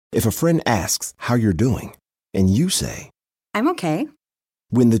If a friend asks how you're doing, and you say, I'm okay.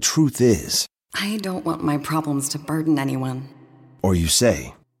 When the truth is, I don't want my problems to burden anyone. Or you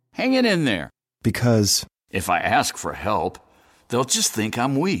say, hang it in there. Because if I ask for help, they'll just think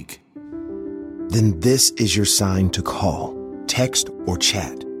I'm weak. Then this is your sign to call, text, or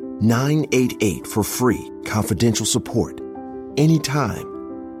chat 988 for free, confidential support.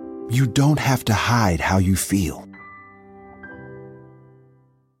 Anytime. You don't have to hide how you feel.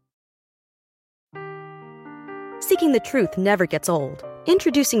 Seeking the truth never gets old.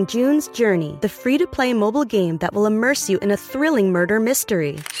 Introducing June's Journey, the free-to-play mobile game that will immerse you in a thrilling murder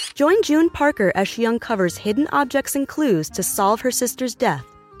mystery. Join June Parker as she uncovers hidden objects and clues to solve her sister's death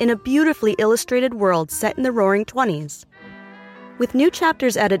in a beautifully illustrated world set in the Roaring '20s. With new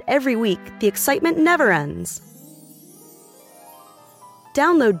chapters added every week, the excitement never ends.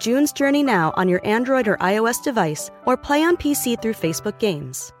 Download June's Journey now on your Android or iOS device, or play on PC through Facebook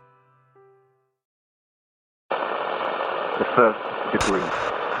Games. The first degree.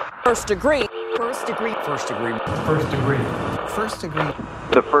 First degree. First degree. First degree. First degree. First degree.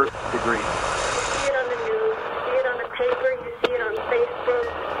 The first degree. You see it on the news, you see it on the paper, you see it on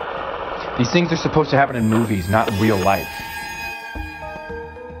Facebook. These things are supposed to happen in movies, not in real life.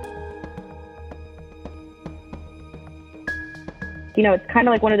 You know, it's kind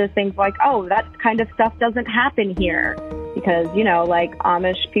of like one of those things like, oh, that kind of stuff doesn't happen here. Because, you know, like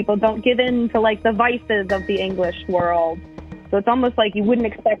Amish people don't give in to like the vices of the English world. So it's almost like you wouldn't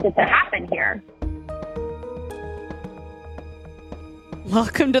expect it to happen here.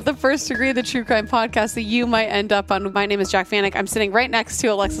 Welcome to the First Degree, the true crime podcast that you might end up on. My name is Jack Vanek. I'm sitting right next to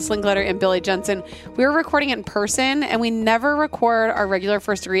Alexis Linkletter and Billy Jensen. We're recording in person, and we never record our regular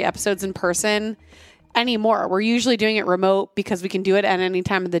First Degree episodes in person anymore. We're usually doing it remote because we can do it at any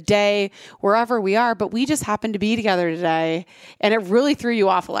time of the day, wherever we are, but we just happened to be together today, and it really threw you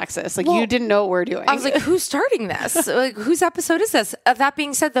off, Alexis. Like, you didn't know what we're doing. I was like, who's starting this? Like, whose episode is this? That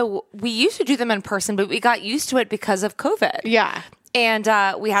being said, though, we used to do them in person, but we got used to it because of COVID. Yeah. And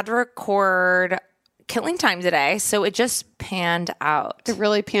we had to record Killing Time today, so it just panned out. It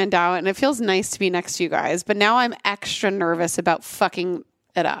really panned out, and it feels nice to be next to you guys, but now I'm extra nervous about fucking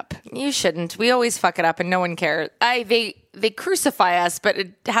it up. You shouldn't. We always fuck it up and no one cares. They crucify us, but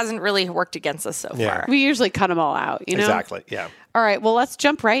it hasn't really worked against us so far. We usually cut them all out, you know? Exactly, yeah. All right, well, let's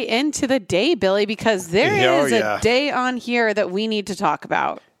jump right into the day, Billy, because there is a day on here that we need to talk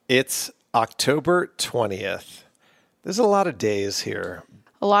about. It's October 20th. There's a lot of days here.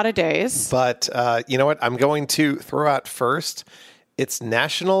 A lot of days. But you know what? I'm going to throw out first. It's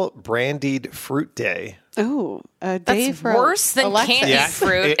National Brandied Fruit Day. Oh, a day That's for worse than Alexis. candied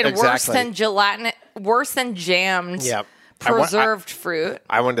fruit and exactly. worse than gelatin, worse than jammed preserved fruit.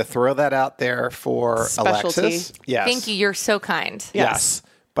 I wanted to throw that out there for Specialty. Alexis. Yes. Thank you. You're so kind. Yes.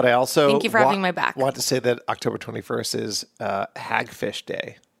 But I also thank you for having my back. Want to say that October 21st is Hagfish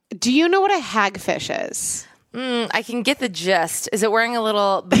Day. Do you know what a hagfish is? I can get the gist. Is it wearing a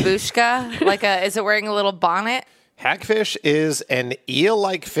little babushka? Is it wearing a little bonnet? Hagfish is an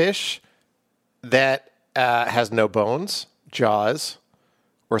eel-like fish that has no bones, jaws,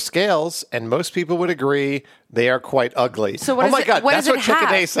 or scales, and most people would agree they are quite ugly. So what God, that's what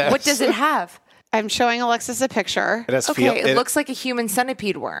Chickadee says. What does it have? I'm showing Alexis a picture. It has it looks like a human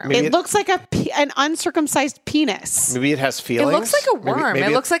centipede worm. It looks like an uncircumcised penis. Maybe it has feelings. It looks like a worm. Maybe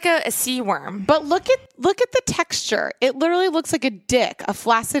it looks like a sea worm. But look at the texture. It literally looks like a dick, a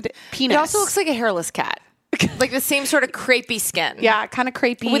flaccid penis. It also looks like a hairless cat. Like the same sort of crepey skin. Yeah, kind of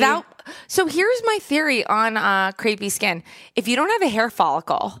crepey. So here's my theory on crepey skin. If you don't have a hair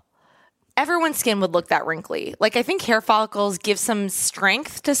follicle, everyone's skin would look that wrinkly. Like, I think hair follicles give some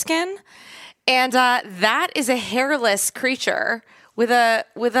strength to skin. And that is a hairless creature with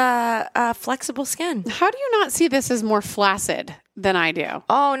a flexible skin. How do you not see this as more flaccid than I do?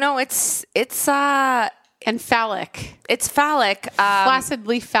 Oh no, it's and phallic. It's phallic,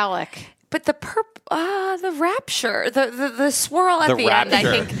 flaccidly phallic. But the rapture, the swirl at the end, I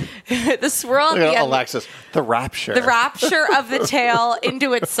think. The swirl at the end. Alexis, the rapture. The rapture of the tail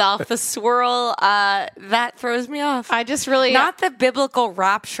into itself, the swirl, that throws me off. I just really... Not the biblical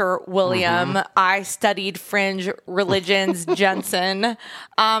rapture, William. Mm-hmm. I studied fringe religions, Jensen.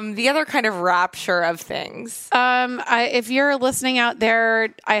 The other kind of rapture of things. If you're listening out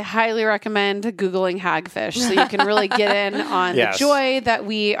there, I highly recommend Googling hagfish so you can really get in on the joy that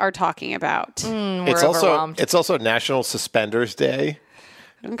we are talking about. It's also National Suspenders Day.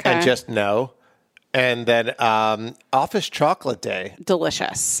 Okay. And just no. And then Office Chocolate Day.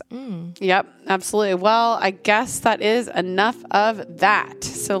 Delicious. Yep, absolutely. Well, I guess that is enough of that.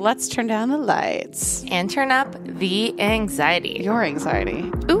 So let's turn down the lights. And turn up the anxiety. Your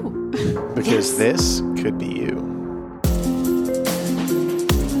anxiety. Ooh. Because this could be you.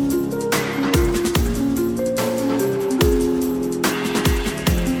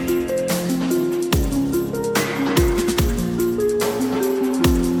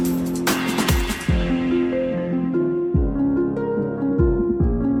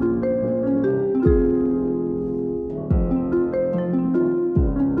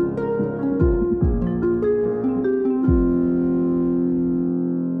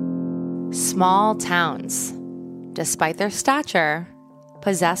 Small towns, despite their stature,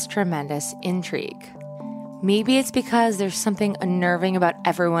 possess tremendous intrigue. Maybe it's because there's something unnerving about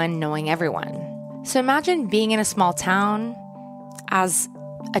everyone knowing everyone. So imagine being in a small town as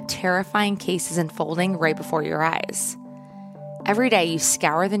a terrifying case is unfolding right before your eyes. Every day you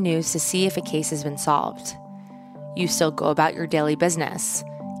scour the news to see if a case has been solved. You still go about your daily business.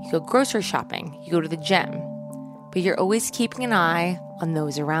 You go grocery shopping, you go to the gym, but you're always keeping an eye on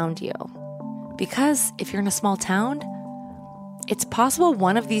those around you. Because if you're in a small town, it's possible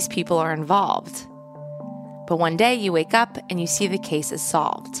one of these people are involved. But one day you wake up and you see the case is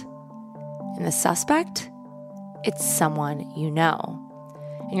solved. And the suspect? It's someone you know.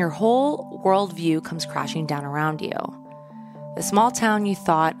 And your whole worldview comes crashing down around you. The small town you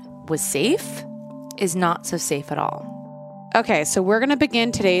thought was safe is not so safe at all. Okay, so we're going to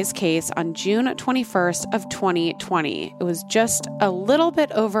begin today's case on June 21st of 2020. It was just a little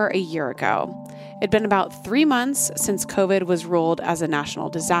bit over a year ago. It'd been about 3 months since COVID was ruled as a national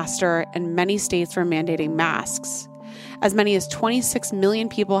disaster, and many states were mandating masks. As many as 26 million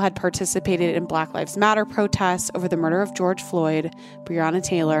people had participated in Black Lives Matter protests over the murder of George Floyd, Breonna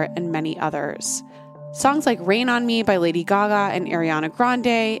Taylor, and many others. Songs like Rain on Me by Lady Gaga and Ariana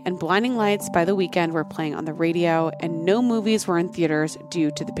Grande and Blinding Lights by The Weeknd were playing on the radio, and no movies were in theaters due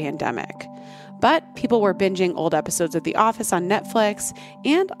to the pandemic. But people were binging old episodes of The Office on Netflix,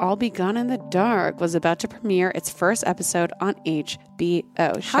 and All Be Gone in the Dark was about to premiere its first episode on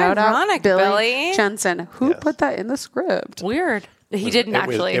HBO. Shout out Billy Jensen, who put that in the script. Weird. He didn't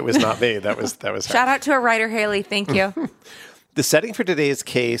actually. It was not me. That was her. Shout out to a writer, Haley. Thank you. The setting for today's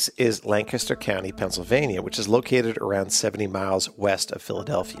case is Lancaster County, Pennsylvania, which is located around 70 miles west of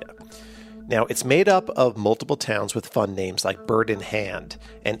Philadelphia. Now, it's made up of multiple towns with fun names like Bird in Hand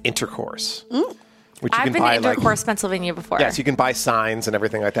and Intercourse. Which I've been to Intercourse, Pennsylvania before. Yes, you can buy signs and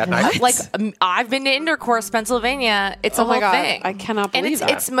everything like that. I've been to Intercourse, Pennsylvania. It's a whole thing. I cannot believe that.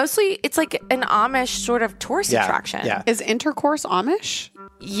 It's mostly, it's like an Amish sort of tourist attraction. Yeah. Is Intercourse Amish?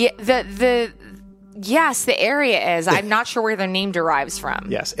 Yeah, yes, the area is. I'm not sure where their name derives from.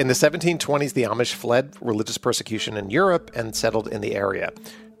 Yes. In the 1720s, the Amish fled religious persecution in Europe and settled in the area.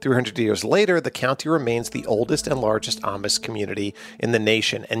 300 years later, the county remains the oldest and largest Amish community in the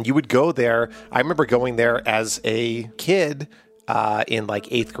nation. And you would go there. I remember going there as a kid in like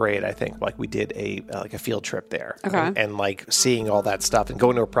 8th grade, I think. Like we did a field trip there. Okay. And like seeing all that stuff and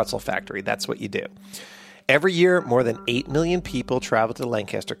going to a pretzel factory. That's what you do. Every year, more than 8 million people travel to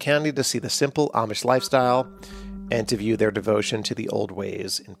Lancaster County to see the simple Amish lifestyle and to view their devotion to the old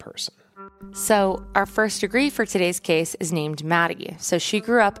ways in person. So our first degree for today's case is named Maddie. So she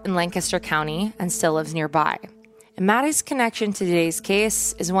grew up in Lancaster County and still lives nearby. And Maddie's connection to today's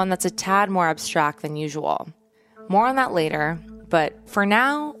case is one that's a tad more abstract than usual. More on that later, but for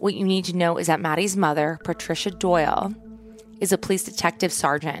now, what you need to know is that Maddie's mother, Patricia Doyle, is a police detective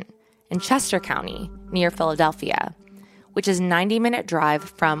sergeant in Chester County near Philadelphia, which is a 90-minute drive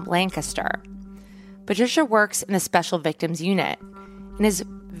from Lancaster. Patricia works in the Special Victims Unit and is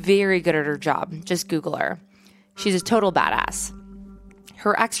very good at her job. Just Google her. She's a total badass.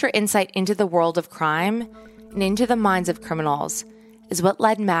 Her extra insight into the world of crime and into the minds of criminals is what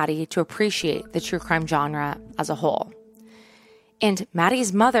led Maddie to appreciate the true crime genre as a whole. And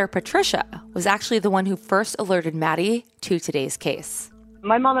Maddie's mother, Patricia, was actually the one who first alerted Maddie to today's case.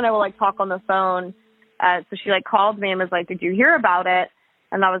 My mom and I will talk on the phone. So she called me and was like, "Did you hear about it?"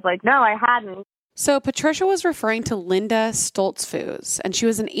 And I was like, "No, I hadn't." So Patricia was referring to Linda Stoltzfoos, and she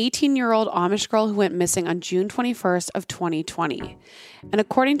was an 18-year-old Amish girl who went missing on June 21st of 2020. And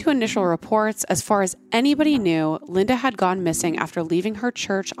according to initial reports, as far as anybody knew, Linda had gone missing after leaving her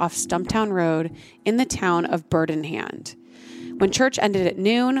church off Stumptown Road in the town of Bird in Hand. When church ended at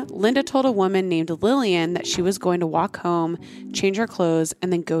noon, Linda told a woman named Lillian that she was going to walk home, change her clothes,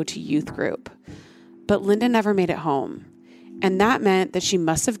 and then go to youth group. But Linda never made it home. And that meant that she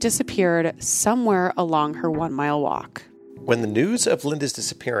must have disappeared somewhere along her 1-mile walk. When the news of Linda's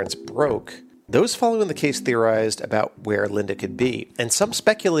disappearance broke, those following the case theorized about where Linda could be, and some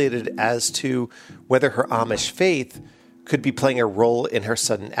speculated as to whether her Amish faith could be playing a role in her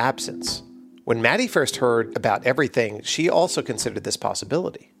sudden absence. When Maddie first heard about everything, she also considered this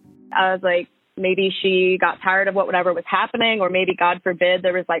possibility. I was like, maybe she got tired of whatever was happening, or maybe, God forbid,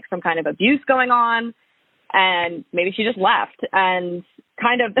 there was like some kind of abuse going on, and maybe she just left. And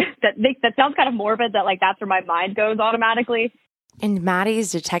kind of that sounds kind of morbid, that like that's where my mind goes automatically. And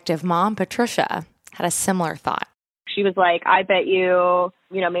Maddie's detective mom, Patricia, had a similar thought. She was like, I bet you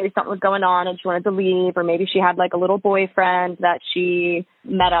know, maybe something was going on and she wanted to leave, or maybe she had like a little boyfriend that she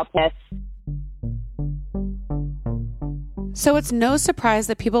met up with. So it's no surprise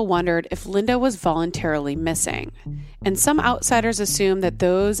that people wondered if Linda was voluntarily missing. And some outsiders assume that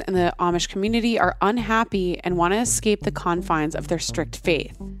those in the Amish community are unhappy and want to escape the confines of their strict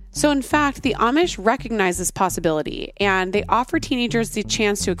faith. So in fact, the Amish recognize this possibility, and they offer teenagers the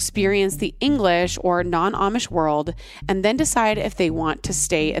chance to experience the English or non-Amish world and then decide if they want to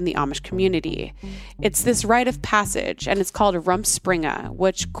stay in the Amish community. It's this rite of passage, and it's called Rumspringa,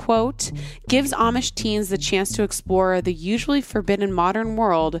 which, quote, gives Amish teens the chance to explore the usually forbidden modern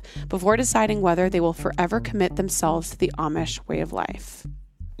world before deciding whether they will forever commit themselves to the Amish way of life.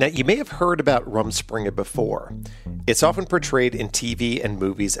 Now, you may have heard about Rumspringa before. It's often portrayed in TV and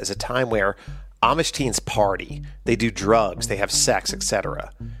movies as a time where Amish teens party, they do drugs, they have sex,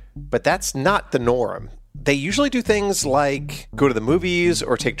 etc. But that's not the norm. They usually do things like go to the movies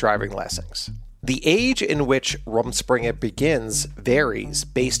or take driving lessons. The age in which Rumspringa begins varies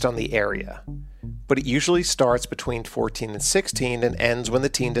based on the area, but it usually starts between 14 and 16 and ends when the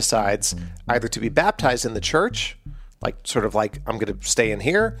teen decides either to be baptized in the church, like I'm going to stay in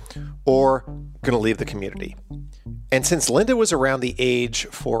here, or going to leave the community. And since Linda was around the age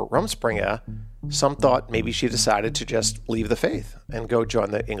for Rumspringa, some thought maybe she decided to just leave the faith and go join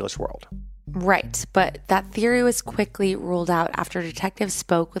the English world. Right, but that theory was quickly ruled out after detectives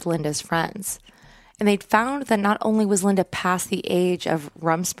spoke with Linda's friends. And they'd found that not only was Linda past the age of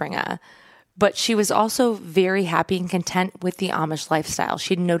Rumspringa, but she was also very happy and content with the Amish lifestyle.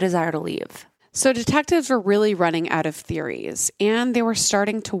 She had no desire to leave. So detectives were really running out of theories, and they were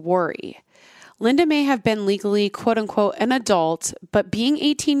starting to worry. Linda may have been legally, quote unquote, an adult, but being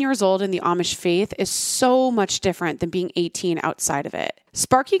 18 years old in the Amish faith is so much different than being 18 outside of it.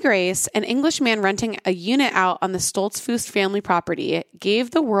 Sparky Grace, an Englishman renting a unit out on the Stoltzfoos family property,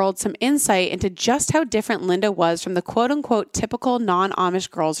 gave the world some insight into just how different Linda was from the quote unquote typical non-Amish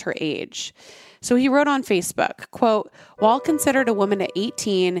girls her age. So he wrote on Facebook, quote, while considered a woman at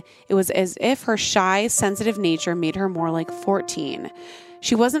 18, it was as if her shy, sensitive nature made her more like 14.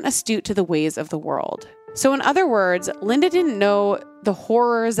 She wasn't astute to the ways of the world. So in other words, Linda didn't know the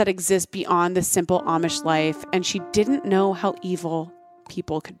horrors that exist beyond the simple Amish life, and she didn't know how evil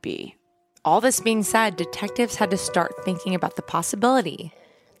people could be. All this being said, detectives had to start thinking about the possibility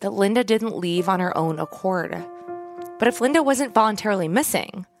that Linda didn't leave on her own accord. But if Linda wasn't voluntarily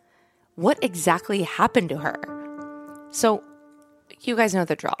missing, what exactly happened to her? So, you guys know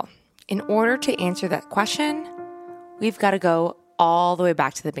the drill. In order to answer that question, we've got to go all the way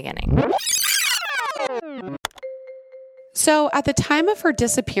back to the beginning. So, at the time of her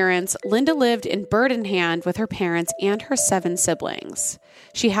disappearance, Linda lived in Bird in Hand with her parents and her 7 siblings.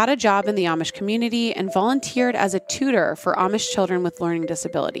 She had a job in the Amish community and volunteered as a tutor for Amish children with learning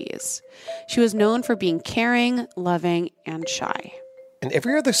disabilities. She was known for being caring, loving, and shy. And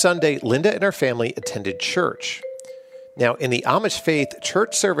every other Sunday, Linda and her family attended church. Now, in the Amish faith,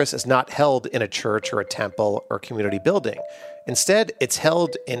 church service is not held in a church or a temple or community building. Instead, it's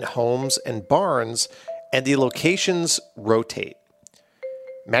held in homes and barns, and the locations rotate.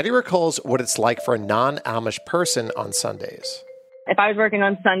 Maddie recalls what it's like for a non-Amish person on Sundays. If I was working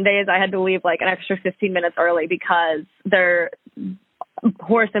on Sundays, I had to leave like an extra 15 minutes early because they're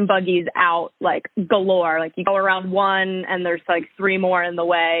horse and buggies out like galore. Like you go around one and there's like 3 more in the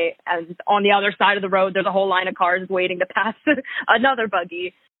way. And on the other side of the road, there's a whole line of cars waiting to pass another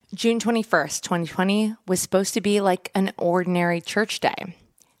buggy. June 21st, 2020 was supposed to be like an ordinary church day.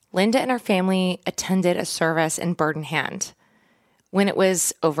 Linda and her family attended a service in Bird in Hand. When it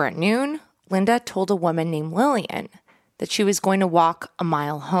was over at noon, Linda told a woman named Lillian that she was going to walk a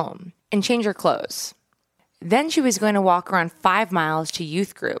mile home and change her clothes. Then she was going to walk around 5 miles to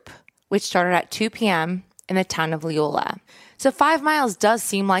youth group, which started at 2 p.m. in the town of Leola. So 5 miles does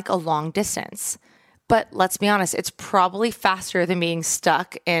seem like a long distance. But let's be honest, it's probably faster than being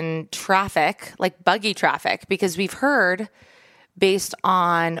stuck in traffic, like buggy traffic, because we've heard, based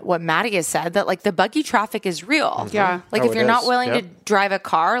on what Maddie has said, that like the buggy traffic is real. Mm-hmm. Yeah. Like if you're not willing to drive a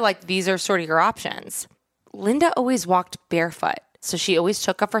car, like these are sort of your options. Linda always walked barefoot, so she always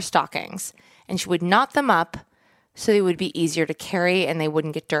took off her stockings. And she would knot them up so they would be easier to carry and they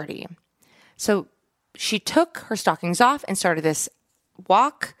wouldn't get dirty. So she took her stockings off and started this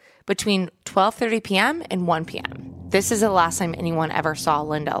walk between 12:30 p.m. and 1 p.m. This is the last time anyone ever saw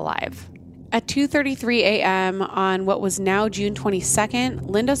Linda alive. At 2:33 a.m. on what was now June 22nd,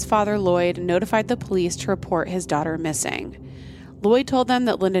 Linda's father, Lloyd, notified the police to report his daughter missing. Lloyd told them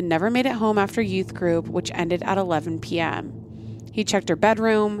that Linda never made it home after youth group, which ended at 11 p.m. He checked her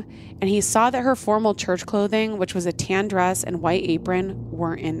bedroom, and he saw that her formal church clothing, which was a tan dress and white apron,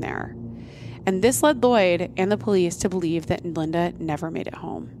 weren't in there. And this led Lloyd and the police to believe that Linda never made it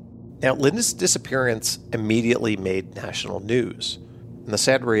home. Now, Linda's disappearance immediately made national news. And the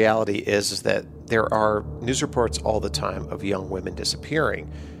sad reality is that there are news reports all the time of young women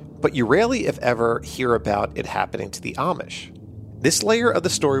disappearing, but you rarely, if ever, hear about it happening to the Amish. This layer of the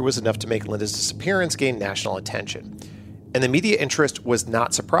story was enough to make Linda's disappearance gain national attention. And the media interest was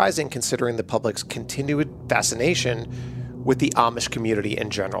not surprising considering the public's continued fascination with the Amish community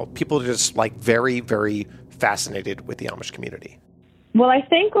in general. People are just very, very fascinated with the Amish community. Well, I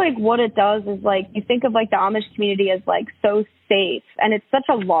think what it does is you think of the Amish community as so safe, and it's such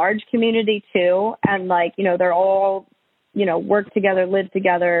a large community too. And they're all, work together, live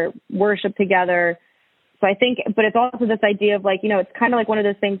together, worship together. So I think, but it's also this idea of it's kind of one of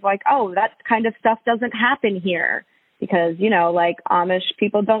those things oh, that kind of stuff doesn't happen here because, Amish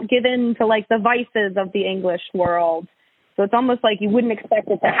people don't give in to the vices of the English world. So it's almost you wouldn't expect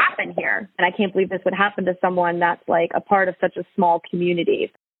it to happen here. And I can't believe this would happen to someone that's a part of such a small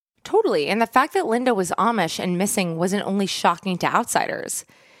community. Totally. And the fact that Linda was Amish and missing wasn't only shocking to outsiders.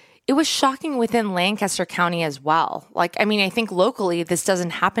 It was shocking within Lancaster County as well. I think locally this doesn't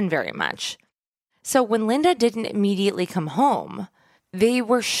happen very much. So when Linda didn't immediately come home, they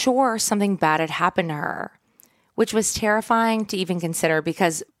were sure something bad had happened to her, which was terrifying to even consider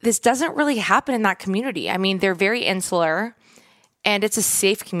because this doesn't really happen in that community. They're very insular and it's a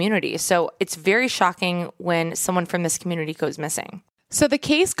safe community. So it's very shocking when someone from this community goes missing. So the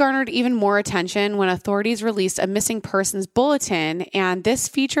case garnered even more attention when authorities released a missing persons bulletin, and this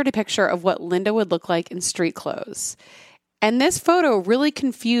featured a picture of what Linda would look like in street clothes. And this photo really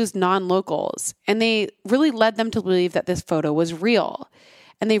confused non-locals, and they really led them to believe that this photo was real.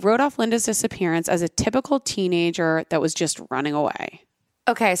 And they wrote off Linda's disappearance as a typical teenager that was just running away.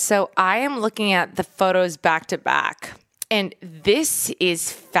 Okay, so I am looking at the photos back to back, and this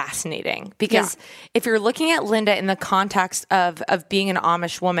is fascinating because if you're looking at Linda in the context of being an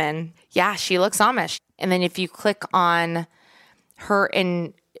Amish woman, yeah, she looks Amish. And then if you click on her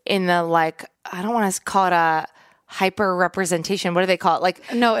in the I don't want to call it a hyper representation. What do they call it?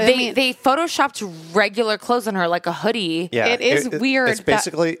 They photoshopped regular clothes on her, like a hoodie. Yeah, it is weird. It's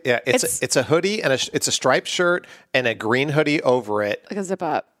basically it's a hoodie and it's a striped shirt and a green hoodie over it, like a zip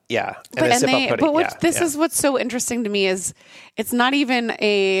up. Yeah, and a zip up hoodie. But this is what's so interesting to me is it's not even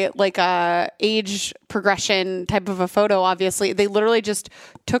a age progression type of a photo. Obviously, they literally just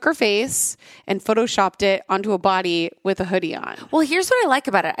took her face and photoshopped it onto a body with a hoodie on. Well, here's what I like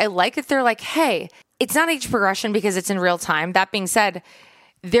about it. I like that they're hey, it's not age progression because it's in real time. That being said,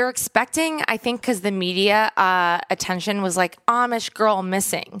 they're expecting, I think, because the media attention was Amish girl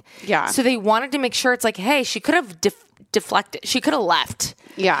missing. Yeah. So they wanted to make sure it's hey, she could have deflected. She could have left.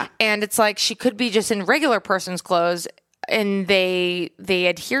 Yeah. And it's she could be just in regular person's clothes, and they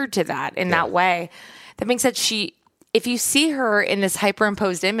adhered to that in that way. That being said, if you see her in this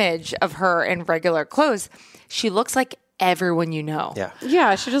hyperimposed image of her in regular clothes, she looks like everyone you know.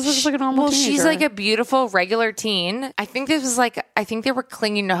 Yeah, she just looks like a normal teenager. She's a beautiful regular teen. I think this was I think they were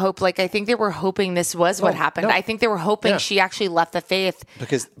clinging to hope. I think they were hoping this was what happened. No. I think they were hoping she actually left the faith.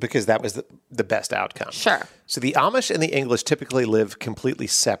 Because that was the best outcome. Sure. So the Amish and the English typically live completely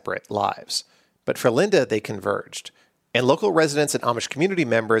separate lives. But for Linda, they converged. And local residents and Amish community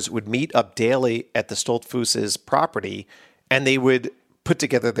members would meet up daily at the Stoltzfoos' property, and they would put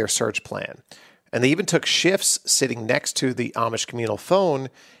together their search plan. And they even took shifts sitting next to the Amish communal phone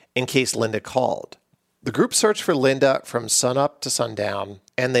in case Linda called. The group searched for Linda from sunup to sundown,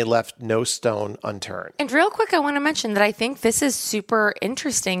 and they left no stone unturned. And real quick, I want to mention that I think this is super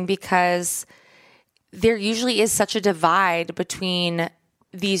interesting because there usually is such a divide between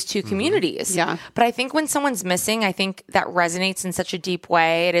these two communities. Yeah. But I think when someone's missing, I think that resonates in such a deep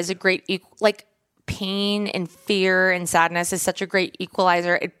way. It is a great, pain and fear and sadness is such a great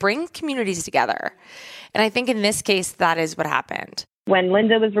equalizer. It brings communities together. And I think in this case, that is what happened. When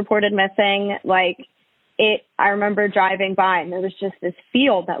Linda was reported missing, I remember driving by and there was just this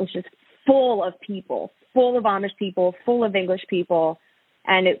field that was just full of people, full of Amish people, full of English people.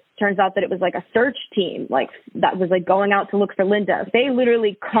 And it turns out that it was a search team, that was going out to look for Linda. They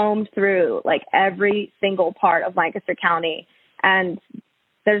literally combed through every single part of Lancaster County. And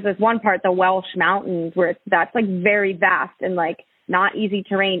there's this one part, the Welsh Mountains, where that's very vast and not easy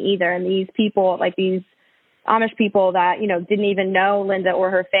terrain either. And these people, like these Amish people that, you know, didn't even know Linda or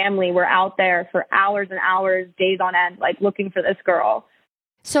her family, were out there for hours and hours, days on end, like looking for this girl.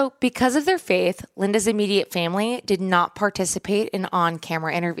 So because of their faith, Linda's immediate family did not participate in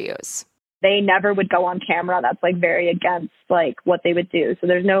on-camera interviews. They never would go on camera. That's like very against like what they would do. So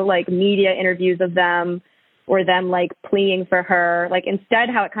there's no like media interviews of them or them like pleading for her. Like instead,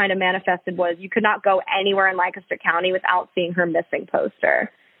 how it kind of manifested was you could not go anywhere in Lancaster County without seeing her missing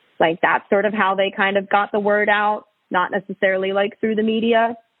poster. Like that's sort of how they kind of got the word out, not necessarily like through the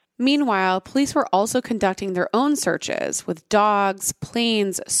media. Meanwhile, police were also conducting their own searches with dogs,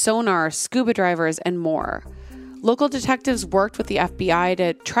 planes, sonar, scuba divers, and more. Local detectives worked with the FBI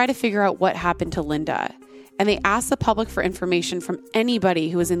to try to figure out what happened to Linda, and they asked the public for information from anybody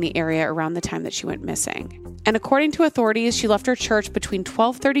who was in the area around the time that she went missing. And according to authorities, she left her church between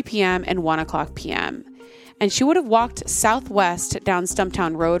 12:30 p.m. and 1 o'clock p.m., and she would have walked southwest down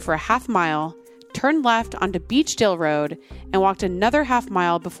Stumptown Road for a half mile, turned left onto Beachdale Road, and walked another half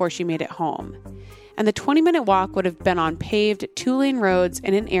mile before she made it home. And the 20-minute walk would have been on paved 2-lane roads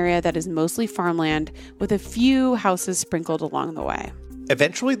in an area that is mostly farmland with a few houses sprinkled along the way.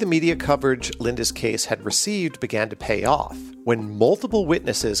 Eventually, the media coverage Linda's case had received began to pay off when multiple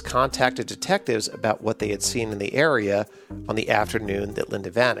witnesses contacted detectives about what they had seen in the area on the afternoon that Linda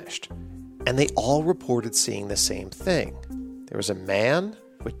vanished. And they all reported seeing the same thing. There was a man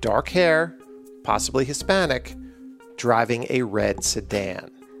with dark hair, possibly Hispanic, driving a red sedan.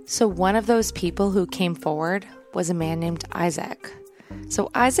 So one of those people who came forward was a man named Isaac. So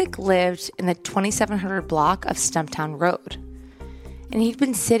Isaac lived in the 2700 block of Stumptown Road. And he'd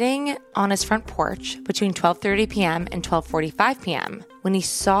been sitting on his front porch between 12:30 p.m. and 12:45 p.m. when he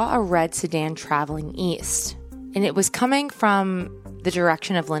saw a red sedan traveling east. And it was coming from the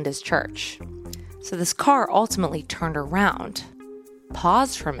direction of Linda's church. So this car ultimately turned around,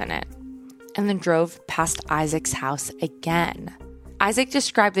 paused for a minute, and then drove past Isaac's house again. Isaac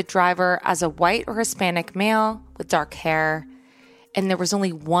described the driver as a white or Hispanic male with dark hair, and there was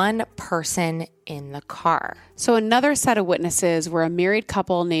only one person in the car. So another set of witnesses were a married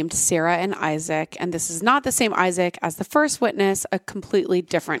couple named Sarah and Isaac, and this is not the same Isaac as the first witness, a completely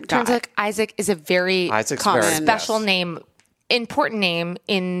different guy. Turns out Isaac is a very common, very, special name, important name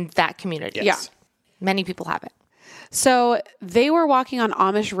in that community. Yes. Yeah. Many people have it. So they were walking on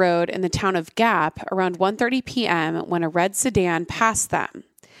Amish Road in the town of Gap around 1:30 p.m. when a red sedan passed them.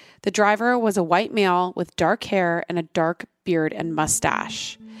 The driver was a white male with dark hair and a dark beard and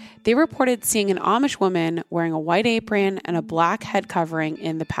mustache. They reported seeing an Amish woman wearing a white apron and a black head covering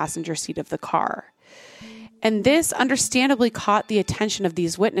in the passenger seat of the car. And this understandably caught the attention of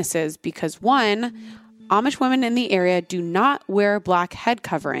these witnesses because, one, Amish women in the area do not wear black head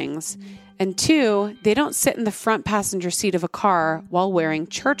coverings, and two, they don't sit in the front passenger seat of a car while wearing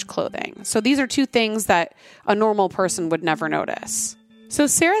church clothing. So these are two things that a normal person would never notice. So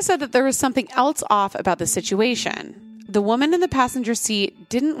Sarah said that there was something else off about the situation. The woman in the passenger seat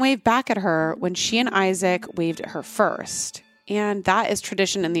didn't wave back at her when she and Isaac waved at her first. And that is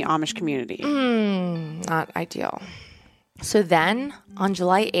tradition in the Amish community. Not ideal. So then, on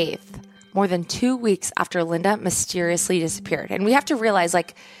July 8th, more than 2 weeks after Linda mysteriously disappeared, and we have to realize,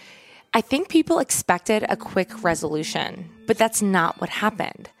 I think people expected a quick resolution, but that's not what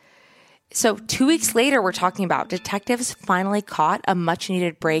happened. So 2 weeks later, we're talking about detectives finally caught a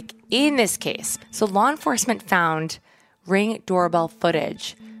much-needed break in this case. So law enforcement found Ring doorbell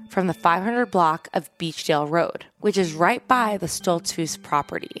footage from the 500 block of Beachdale Road, which is right by the Stoltzfoos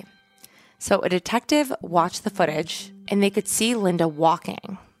property. So a detective watched the footage, and they could see Linda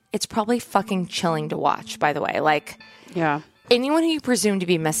walking. It's probably fucking chilling to watch, by the way. Yeah. Anyone who you presume to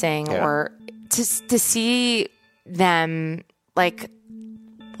be missing or to see them,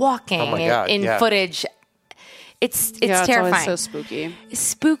 walking in footage, it's terrifying. It's always so spooky.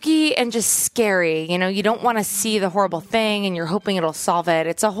 Spooky and just scary. You don't want to see the horrible thing and you're hoping it'll solve it.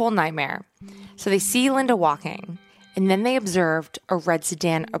 It's a whole nightmare. So they see Linda walking, and then they observed a red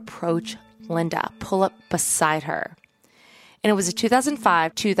sedan approach Linda, pull up beside her. And it was a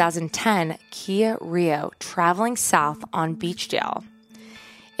 2005-2010 Kia Rio traveling south on Beachdale.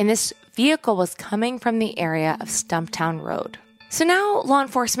 And this vehicle was coming from the area of Stumptown Road. So now law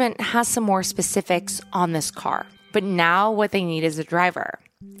enforcement has some more specifics on this car, but now what they need is a driver.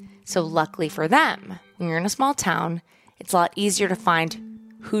 So luckily for them, when you're in a small town, it's a lot easier to find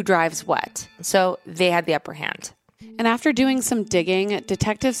who drives what. So they had the upper hand. And after doing some digging,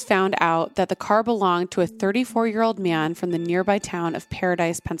 detectives found out that the car belonged to a 34-year-old man from the nearby town of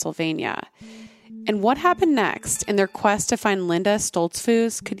Paradise, Pennsylvania. And what happened next in their quest to find Linda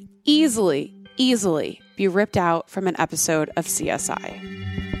Stoltzfoos could easily easily be ripped out from an episode of CSI.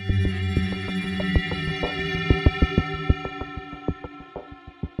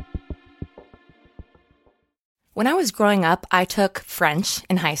 When I was growing up, I took French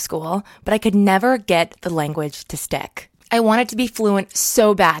in high school, but I could never get the language to stick. I wanted to be fluent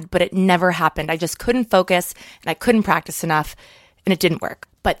so bad, but it never happened. I just couldn't focus and I couldn't practice enough, and it didn't work.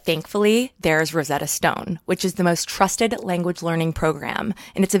 But thankfully, there's Rosetta Stone, which is the most trusted language learning program,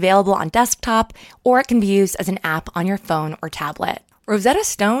 and it's available on desktop, or it can be used as an app on your phone or tablet. Rosetta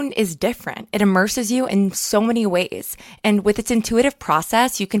Stone is different. It immerses you in so many ways. And with its intuitive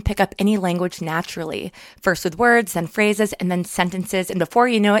process, you can pick up any language naturally. First with words, then phrases, and then sentences. And before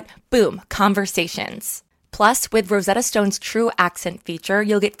you know it, boom, conversations. Plus, with Rosetta Stone's True Accent feature,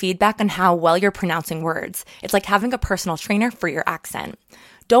 you'll get feedback on how well you're pronouncing words. It's like having a personal trainer for your accent.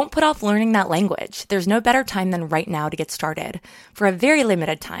 Don't put off learning that language. There's no better time than right now to get started. For a very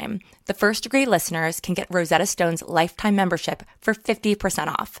limited time, the First Degree listeners can get Rosetta Stone's lifetime membership for 50%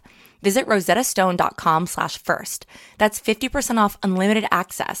 off. Visit rosettastone.com/first. That's 50% off unlimited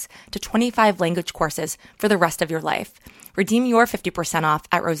access to 25 language courses for the rest of your life. Redeem your 50% off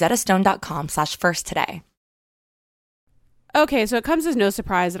at rosettastone.com/first today. Okay, so it comes as no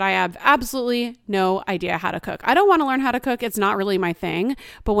surprise that I have absolutely no idea how to cook. I don't want to learn how to cook. It's not really my thing.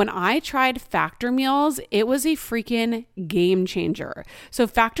 But when I tried Factor meals, it was a freaking game changer. So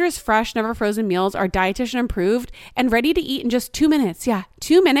Factor's fresh, never frozen meals are dietitian approved and ready to eat in just 2 minutes. Yeah,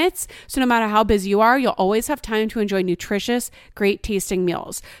 2 minutes. So no matter how busy you are, you'll always have time to enjoy nutritious, great tasting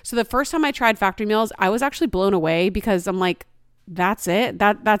meals. So the first time I tried Factor meals, I was actually blown away because I'm like, that's it.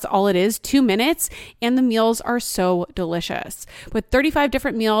 That's all it is. 2 minutes. And the meals are so delicious. With 35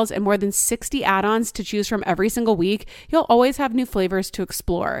 different meals and more than 60 add-ons to choose from every single week, you'll always have new flavors to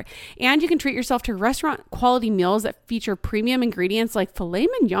explore. And you can treat yourself to restaurant quality meals that feature premium ingredients like filet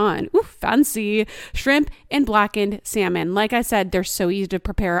mignon, ooh, fancy, shrimp, and blackened salmon. Like I said, they're so easy to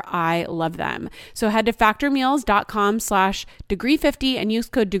prepare. I love them. So head to factormeals.com/degree50 and use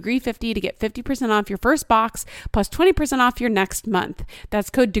code degree50 to get 50% off your first box plus 20% off your next month. That's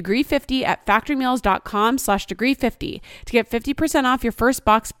code degree50 at factormeals.com/degree50 to get 50% off your first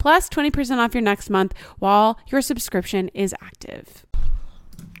box plus 20% off your next month while your subscription is active.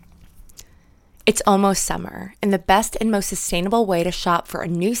 It's almost summer, and the best and most sustainable way to shop for a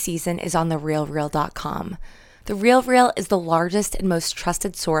new season is on therealreal.com. The RealReal is the largest and most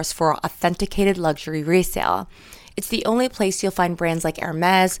trusted source for authenticated luxury resale. It's the only place you'll find brands like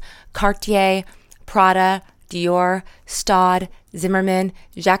Hermes, Cartier, Prada, Dior, Staud, Zimmermann,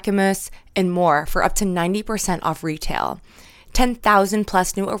 Jacquemus, and more for up to 90% off retail. 10,000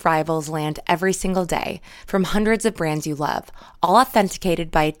 plus new arrivals land every single day from hundreds of brands you love, all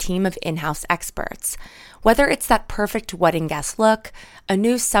authenticated by a team of in-house experts. Whether it's that perfect wedding guest look, a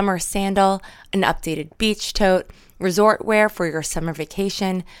new summer sandal, an updated beach tote, resort wear for your summer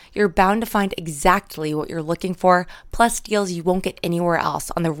vacation, you're bound to find exactly what you're looking for, plus deals you won't get anywhere else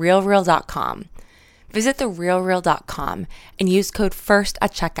on therealreal.com. Visit therealreal.com and use code FIRST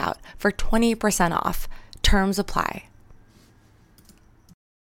at checkout for 20% off. Terms apply.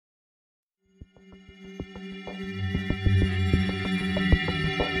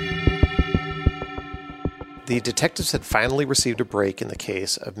 The detectives had finally received a break in the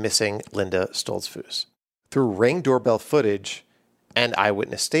case of missing Linda Stoltzfoos. Through Ring doorbell footage and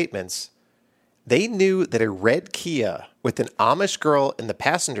eyewitness statements, they knew that a red Kia with an Amish girl in the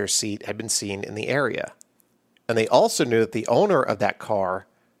passenger seat had been seen in the area. And they also knew that the owner of that car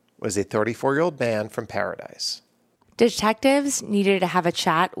was a 34-year-old man from Paradise. Detectives needed to have a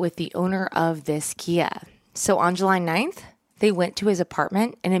chat with the owner of this Kia. So on July 9th, they went to his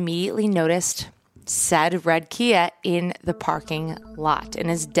apartment and immediately noticed said red Kia in the parking lot, in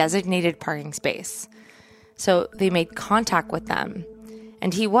his designated parking space. So they made contact with them.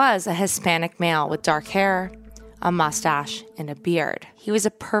 And he was a Hispanic male with dark hair, a mustache, and a beard. He was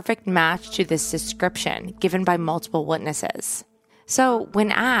a perfect match to this description given by multiple witnesses. So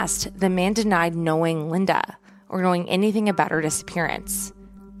when asked, the man denied knowing Linda or knowing anything about her disappearance.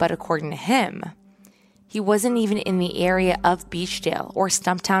 But according to him, he wasn't even in the area of Beachdale or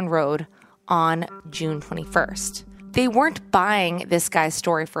Stumptown Road on June 21st. They weren't buying this guy's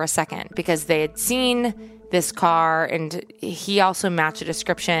story for a second because they had seen this car and he also matched a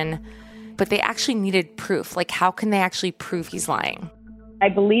description, but they actually needed proof. Like, how can they actually prove he's lying? I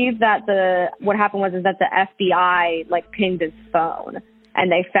believe that what happened was that the FBI pinged his phone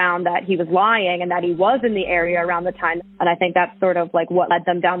and they found that he was lying and that he was in the area around the time. And I think that's sort of what led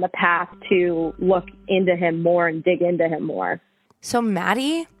them down the path to look into him more and dig into him more. So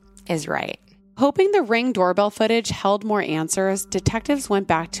Maddie is right. Hoping the Ring doorbell footage held more answers, detectives went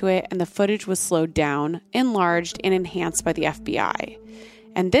back to it and the footage was slowed down, enlarged, and enhanced by the FBI.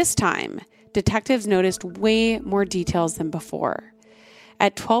 And this time, detectives noticed way more details than before.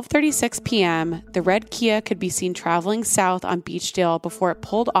 At 12:36 p.m., the red Kia could be seen traveling south on Beachdale before it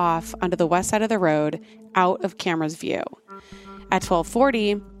pulled off onto the west side of the road, out of camera's view. At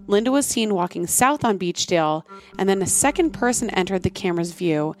 12:40, Linda was seen walking south on Beachdale, and then a second person entered the camera's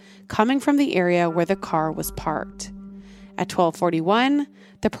view, coming from the area where the car was parked. At 12:41,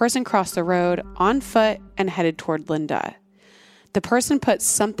 the person crossed the road on foot and headed toward Linda. The person put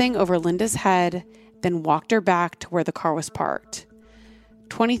something over Linda's head, then walked her back to where the car was parked.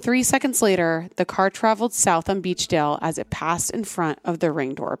 23 seconds later, the car traveled south on Beachdale as it passed in front of the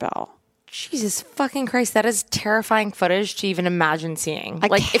Ring doorbell. Jesus fucking Christ, that is terrifying footage to even imagine seeing. I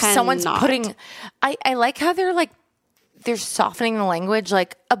if someone's cannot. putting... I like how they're softening the language,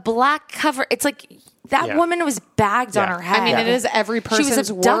 like a black cover. It's like that woman was bagged on her head. I mean, it is every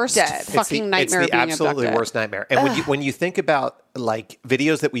person's worst fucking nightmare. It's the being absolutely abducted. worst nightmare. And when you think about like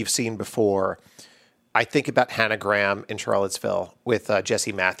videos that we've seen before, I think about Hannah Graham in Charlottesville with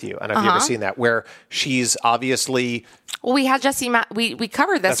Jesse Matthew. I don't know if you've ever seen that, where she's obviously... Well, we had we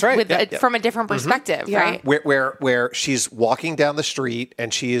covered this from a different perspective, right? Where she's walking down the street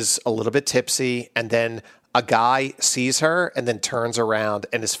and she is a little bit tipsy, and then a guy sees her and then turns around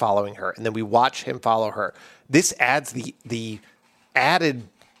and is following her, and then we watch him follow her. This adds the added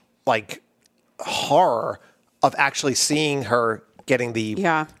like horror of actually seeing her getting the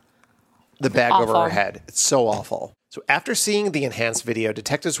bag over her head. It's so awful. So after seeing the enhanced video,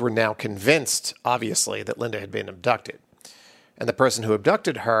 detectives were now convinced, obviously, that Linda had been abducted. And the person who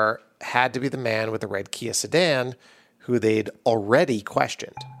abducted her had to be the man with the red Kia sedan who they'd already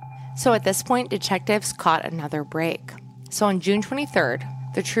questioned. So at this point, detectives caught another break. So on June 23rd,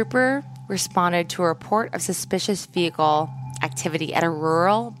 the trooper responded to a report of suspicious vehicle activity at a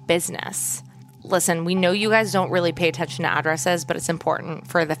rural business. Listen, we know you guys don't really pay attention to addresses, but it's important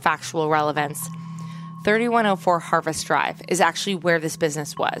for the factual relevance. 3104 Harvest Drive is actually where this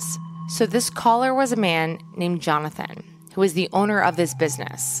business was. So this caller was a man named Jonathan, who was the owner of this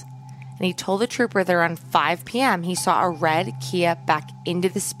business. And he told the trooper that around 5 p.m. he saw a red Kia back into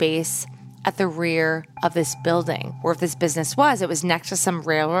the space at the rear of this building. Where this business was, it was next to some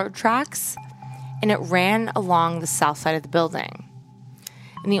railroad tracks, and it ran along the south side of the building.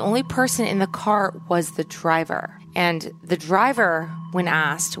 And the only person in the car was the driver. And the driver, when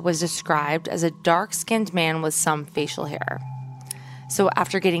asked, was described as a dark-skinned man with some facial hair. So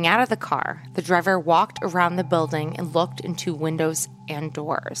after getting out of the car, the driver walked around the building and looked into windows and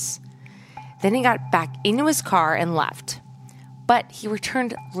doors. Then he got back into his car and left. But he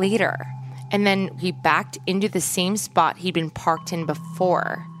returned later, and then he backed into the same spot he'd been parked in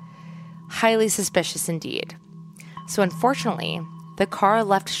before. Highly suspicious indeed. So unfortunately, the car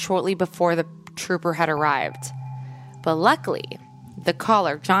left shortly before the trooper had arrived. But luckily, the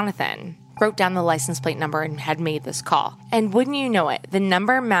caller, Jonathan, wrote down the license plate number and had made this call. And wouldn't you know it, the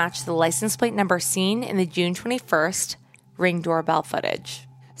number matched the license plate number seen in the June 21st Ring doorbell footage.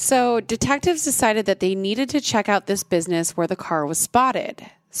 So detectives decided that they needed to check out this business where the car was spotted.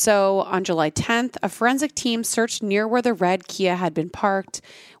 So on July 10th, a forensic team searched near where the red Kia had been parked,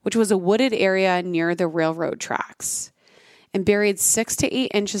 which was a wooded area near the railroad tracks. And buried 6 to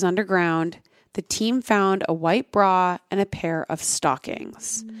 8 inches underground, the team found a white bra and a pair of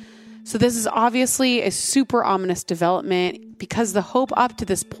stockings. So this is obviously a super ominous development because the hope up to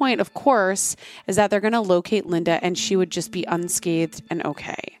this point, of course, is that they're going to locate Linda and she would just be unscathed and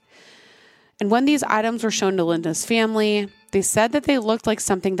okay. And when these items were shown to Linda's family, they said that they looked like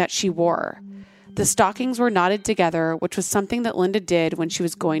something that she wore. The stockings were knotted together, which was something that Linda did when she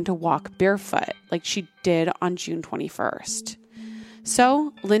was going to walk barefoot, like she did on June 21st.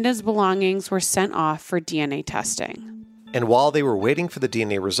 So Linda's belongings were sent off for DNA testing. And while they were waiting for the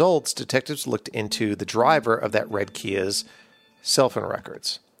DNA results, detectives looked into the driver of that red Kia's cell phone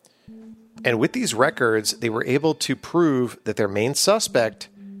records. And with these records, they were able to prove that their main suspect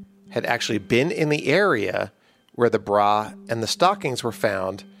had actually been in the area where the bra and the stockings were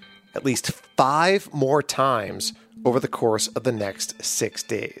found at least 5 more times over the course of the next 6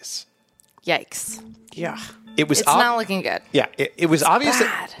 days. Yikes. Yeah. It's not looking good. Yeah, it was obvious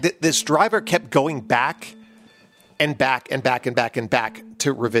that this driver kept going back and back and back and back and back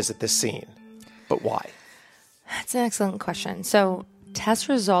to revisit this scene. But why? That's an excellent question. So test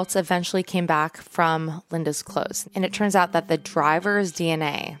results eventually came back from Linda's clothes, and it turns out that the driver's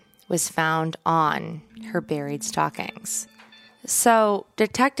DNA was found on her buried stockings. So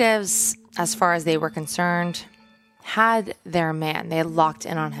detectives, as far as they were concerned, had their man. They had locked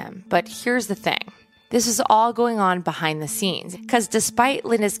in on him. But here's the thing. This was all going on behind the scenes because despite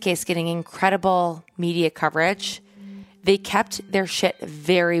Linda's case getting incredible media coverage, they kept their shit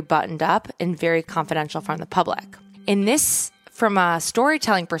very buttoned up and very confidential from the public. And this, from a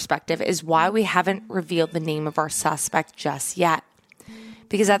storytelling perspective, is why we haven't revealed the name of our suspect just yet.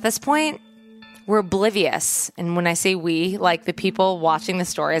 Because at this point, we're oblivious. And when I say we, like the people watching the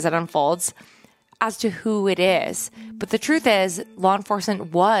story as it unfolds, as to who it is. But the truth is, law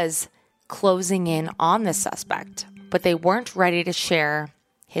enforcement was closing in on this suspect, but they weren't ready to share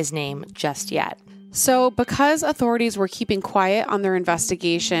his name just yet. So because authorities were keeping quiet on their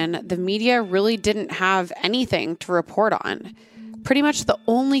investigation, the media really didn't have anything to report on. Pretty much the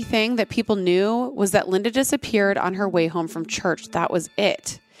only thing that people knew was that Linda disappeared on her way home from church. That was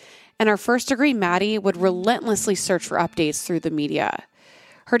it. And our first degree Maddie would relentlessly search for updates through the media.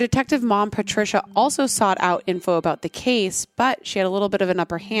 Her detective mom, Patricia, also sought out info about the case, but she had a little bit of an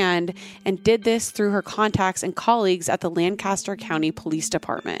upper hand and did this through her contacts and colleagues at the Lancaster County Police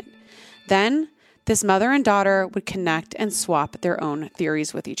Department. Then, this mother and daughter would connect and swap their own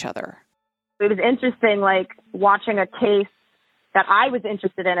theories with each other. It was interesting, like, watching a case that I was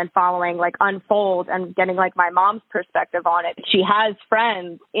interested in and following, like, unfold and getting, like, my mom's perspective on it. She has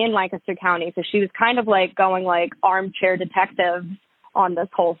friends in Lancaster County, so she was kind of, like, going, like, armchair detective on this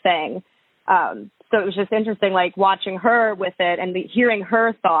whole thing. So it was just interesting, like, watching her with it and hearing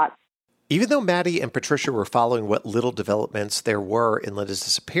her thoughts. Even though Maddie and Patricia were following what little developments there were in Linda's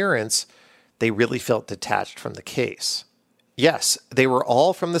disappearance, they really felt detached from the case. Yes, they were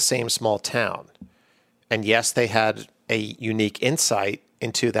all from the same small town. And yes, they had a unique insight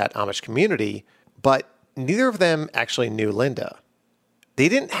into that Amish community, but neither of them actually knew Linda. They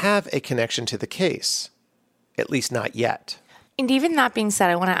didn't have a connection to the case, at least not yet. And even that being said,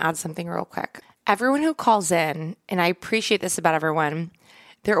 I want to add something real quick. Everyone who calls in, and I appreciate this about everyone,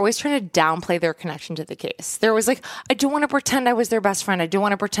 they're always trying to downplay their connection to the case. They're always like, I don't want to pretend I was their best friend. I don't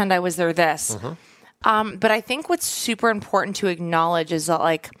want to pretend I was their this. But I think what's super important to acknowledge is that,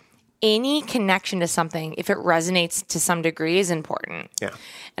 like, any connection to something, if it resonates to some degree, is important. Yeah.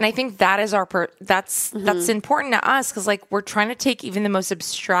 And I think that is that's important to us because, like, we're trying to take even the most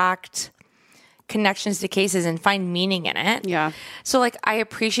abstract connections to cases and find meaning in it. Yeah. So, like, I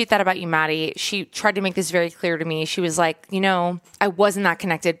appreciate that about you, Maddie. She tried to make this very clear to me. She was like, you know, I wasn't that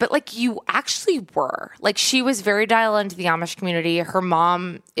connected, but, like, you actually were. Like, she was very dialed into the Amish community. Her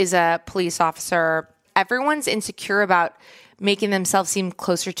mom is a police officer. Everyone's insecure about making themselves seem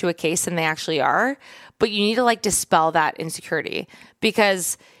closer to a case than they actually are. But you need to, like, dispel that insecurity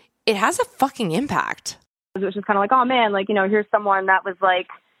because it has a fucking impact. It was just kind of like, oh man, like, you know, here's someone that was, like,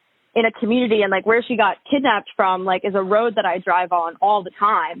 in a community, and, like, where she got kidnapped from, like, is a road that I drive on all the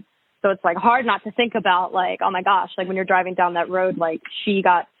time. So it's, like, hard not to think about, like, oh my gosh, like, when you're driving down that road, like, she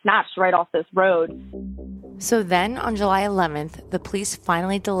got snatched right off this road. So then on July 11th, the police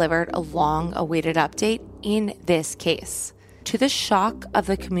finally delivered a long-awaited update in this case. To the shock of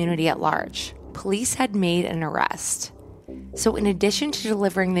the community at large, police had made an arrest. So in addition to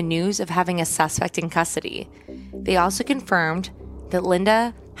delivering the news of having a suspect in custody, they also confirmed that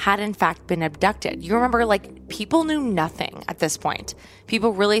Linda had in fact been abducted. You remember, like, people knew nothing at this point.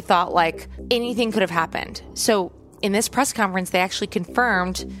 People really thought, like, anything could have happened. So in this press conference, they actually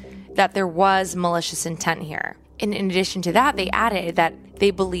confirmed that there was malicious intent here. And in addition to that, they added that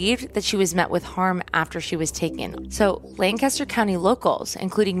they believed that she was met with harm after she was taken. So Lancaster County locals,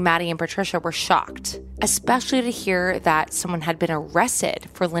 including Maddie and Patricia, were shocked, especially to hear that someone had been arrested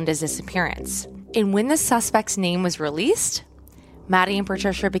for Linda's disappearance. And when the suspect's name was released, Maddie and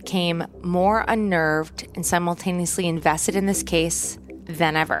Patricia became more unnerved and simultaneously invested in this case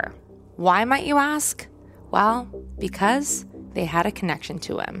than ever. Why, might you ask? Well, because they had a connection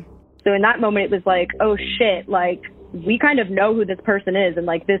to him. So in that moment, it was like, oh shit, like, we kind of know who this person is, and,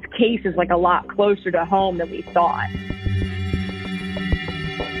 like, this case is, like, a lot closer to home than we thought.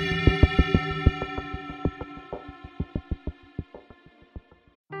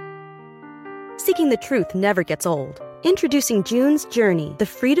 Seeking the truth never gets old. Introducing June's Journey, the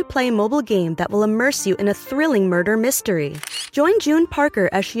free-to-play mobile game that will immerse you in a thrilling murder mystery. Join June Parker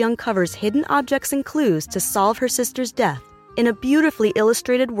as she uncovers hidden objects and clues to solve her sister's death in a beautifully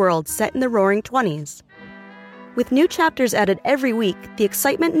illustrated world set in the Roaring '20s. With new chapters added every week, the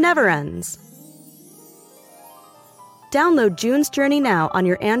excitement never ends. Download June's Journey now on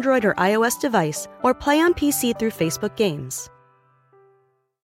your Android or iOS device, or play on PC through Facebook Games.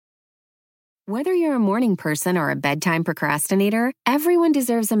 Whether you're a morning person or a bedtime procrastinator, everyone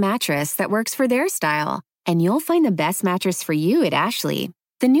deserves a mattress that works for their style. And you'll find the best mattress for you at Ashley.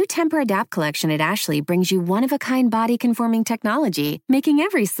 The new Temper-Adapt collection at Ashley brings you one-of-a-kind body-conforming technology, making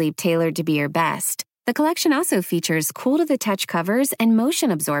every sleep tailored to be your best. The collection also features cool-to-the-touch covers and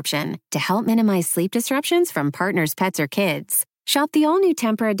motion absorption to help minimize sleep disruptions from partners, pets, or kids. Shop the all-new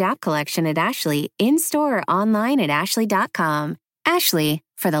Temper-Adapt collection at Ashley, in-store or online at ashley.com. Ashley,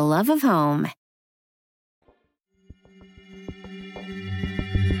 for the love of home.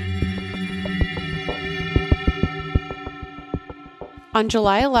 On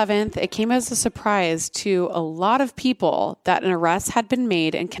July 11th, it came as a surprise to a lot of people that an arrest had been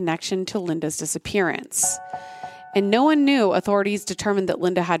made in connection to Linda's disappearance. And no one knew authorities determined that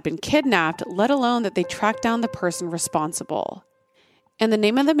Linda had been kidnapped, let alone that they tracked down the person responsible. And the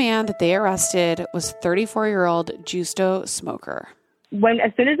name of the man that they arrested was 34-year-old Justo Smoker.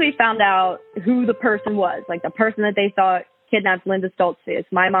 As soon as we found out who the person was, like the person that they thought kidnapped Linda Stoltzfoos,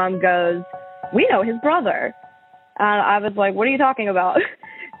 my mom goes, "We know his brother." I was like, "What are you talking about?"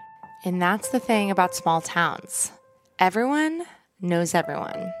 And that's the thing about small towns. Everyone knows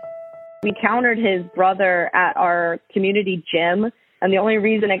everyone. We countered his brother at our community gym, and the only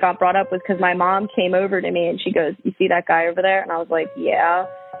reason it got brought up was because my mom came over to me and she goes, "You see that guy over there?" And I was like, "Yeah."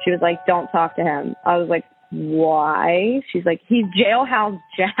 She was like, "Don't talk to him." I was like, "Why?" She's like, "He's jailhouse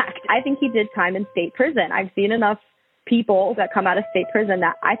jacked." I think he did time in state prison. I've seen enough people that come out of state prison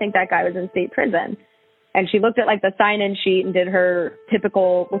that I think that guy was in state prison. And she looked at like the sign-in sheet and did her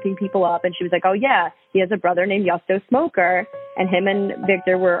typical looking people up. And she was like, "Oh yeah, he has a brother named Justo Smoker." And him and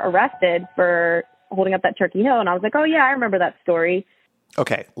Victor were arrested for holding up that Turkey Hill. And I was like, "Oh yeah, I remember that story."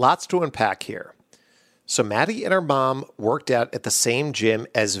 Okay, lots to unpack here. So Maddie and her mom worked out at the same gym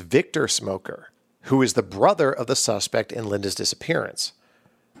as Victor Smoker, who is the brother of the suspect in Linda's disappearance.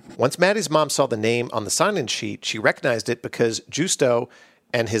 Once Maddie's mom saw the name on the sign-in sheet, she recognized it because Justo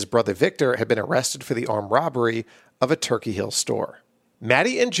and his brother Victor had been arrested for the armed robbery of a Turkey Hill store.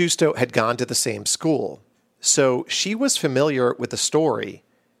 Maddie and Justo had gone to the same school, so she was familiar with the story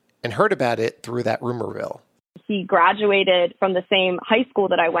and heard about it through that rumor mill. He graduated from the same high school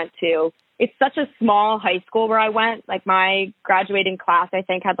that I went to. It's such a small high school where I went. Like my graduating class, I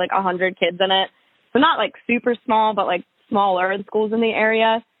think, had like 100 kids in it. So not like super small, but like smaller schools in the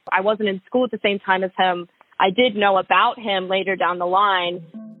area. I wasn't in school at the same time as him. I did know about him later down the line.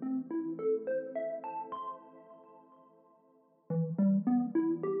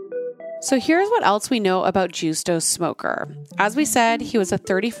 So here's what else we know about Justo Smoker. As we said, he was a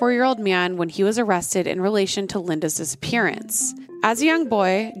 34-year-old man when he was arrested in relation to Linda's disappearance. As a young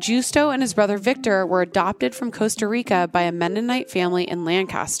boy, Justo and his brother Victor were adopted from Costa Rica by a Mennonite family in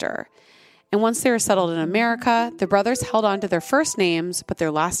Lancaster. And once they were settled in America, the brothers held on to their first names, but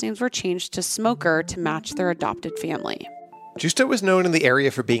their last names were changed to Smoker to match their adopted family. Justo was known in the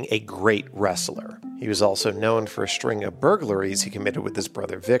area for being a great wrestler. He was also known for a string of burglaries he committed with his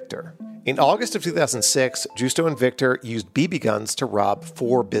brother Victor. In August of 2006, Justo and Victor used BB guns to rob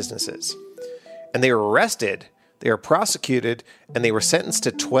 4 businesses. And they were arrested, they were prosecuted, and they were sentenced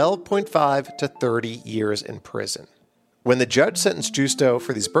to 12.5 to 30 years in prison. When the judge sentenced Justo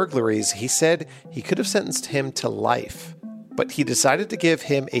for these burglaries, he said he could have sentenced him to life. But he decided to give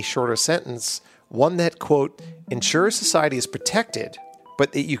him a shorter sentence, one that, quote, ensures society is protected,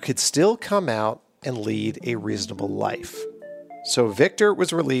 but that you could still come out and lead a reasonable life. So Victor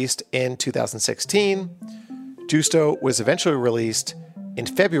was released in 2016. Justo was eventually released in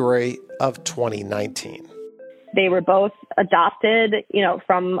February of 2019. They were both adopted,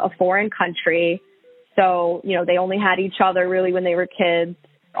 from a foreign country. So, they only had each other really when they were kids.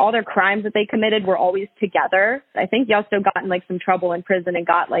 All their crimes that they committed were always together. I think Justo got in some trouble in prison and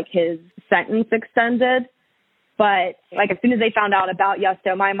got his sentence extended. But as soon as they found out about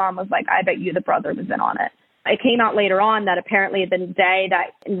Justo, my mom was like, "I bet you the brother was in on it." It came out later on that apparently the day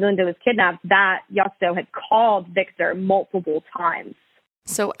that Linda was kidnapped, that Justo had called Victor multiple times.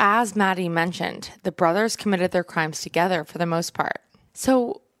 So as Maddie mentioned, the brothers committed their crimes together for the most part.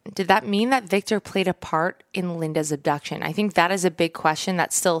 So did that mean that Victor played a part in Linda's abduction? I think that is a big question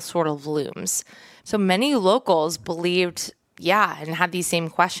that still sort of looms. So many locals believed, and had these same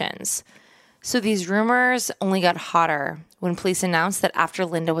questions. So these rumors only got hotter when police announced that after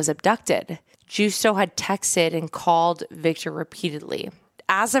Linda was abducted, Justo had texted and called Victor repeatedly.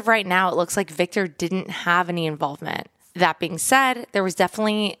 As of right now, it looks like Victor didn't have any involvement. That being said, there was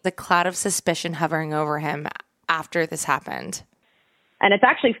definitely the cloud of suspicion hovering over him after this happened. And it's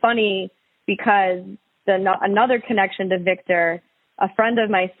actually funny because another connection to Victor, a friend of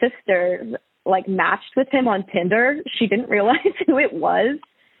my sister's, matched with him on Tinder. She didn't realize who it was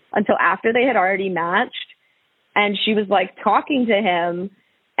until after they had already matched. And she was talking to him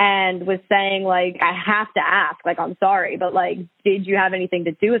and was saying, like, I have to ask, like, I'm sorry, but, like, did you have anything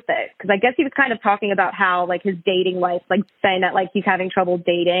to do with it? Because I guess he was kind of talking about how, like, his dating life, like, saying that, like, he's having trouble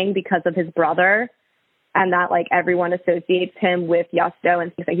dating because of his brother, and that, like, everyone associates him with Justo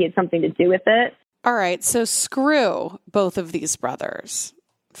and thinks that he had something to do with it. All right, so screw both of these brothers.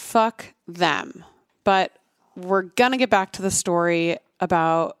 Fuck them. But we're going to get back to the story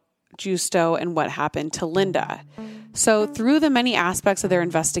about Justo and what happened to Linda. So through the many aspects of their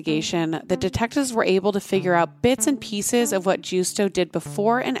investigation, the detectives were able to figure out bits and pieces of what Justo did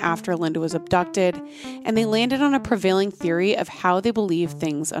before and after Linda was abducted, and they landed on a prevailing theory of how they believe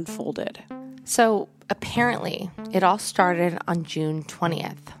things unfolded. So apparently, it all started on June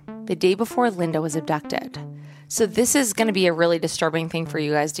 20th, the day before Linda was abducted. So this is going to be a really disturbing thing for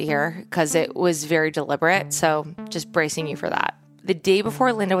you guys to hear because it was very deliberate, so just bracing you for that. The day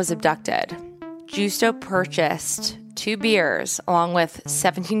before Linda was abducted, Justo purchased 2 beers along with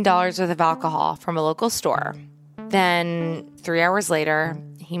 $17 worth of alcohol from a local store. Then 3 hours later,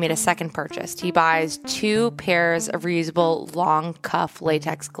 he made a second purchase. He buys 2 pairs of reusable long cuff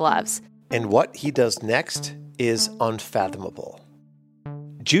latex gloves. And what he does next is unfathomable.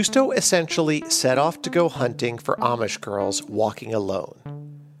 Justo essentially set off to go hunting for Amish girls walking alone.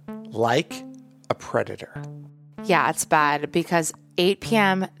 Like a predator. Yeah, it's bad because 8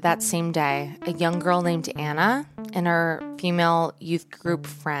 p.m. that same day, a young girl named Anna and her female youth group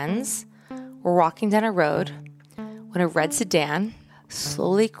friends were walking down a road when a red sedan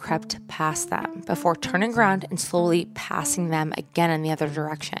slowly crept past them before turning around and slowly passing them again in the other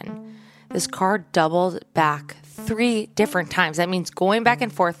direction. This car doubled back 3 different times. That means going back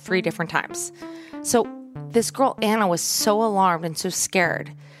and forth 3 different times. So this girl, Anna, was so alarmed and so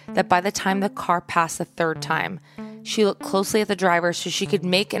scared that by the time the car passed the 3rd time, she looked closely at the driver so she could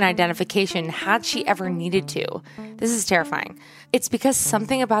make an identification had she ever needed to. This is terrifying. It's because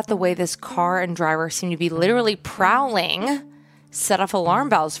something about the way this car and driver seemed to be literally prowling set off alarm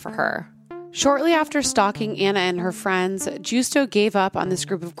bells for her. Shortly after stalking Anna and her friends, Justo gave up on this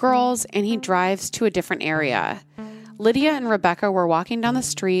group of girls and he drives to a different area. Lydia and Rebecca were walking down the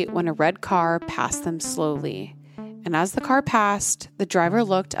street when a red car passed them slowly. And as the car passed, the driver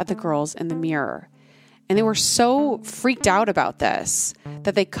looked at the girls in the mirror. And they were so freaked out about this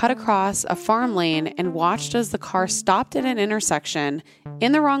that they cut across a farm lane and watched as the car stopped at an intersection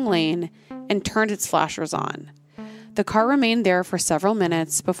in the wrong lane and turned its flashers on. The car remained there for several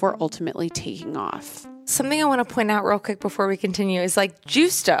minutes before ultimately taking off. Something I want to point out real quick before we continue is like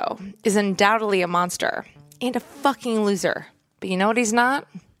Justo is undoubtedly a monster and a fucking loser. But you know what he's not?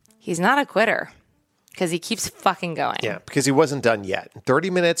 He's not a quitter because he keeps fucking going. Yeah, because he wasn't done yet. 30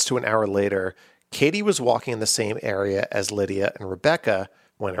 minutes to an hour later, Katie was walking in the same area as Lydia and Rebecca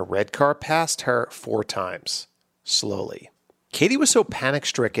when a red car passed her 4 times, slowly. Katie was so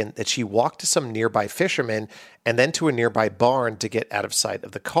panic-stricken that she walked to some nearby fishermen and then to a nearby barn to get out of sight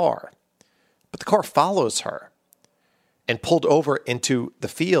of the car. But the car follows her and pulled over into the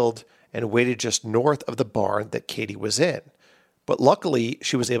field and waited just north of the barn that Katie was in. But luckily,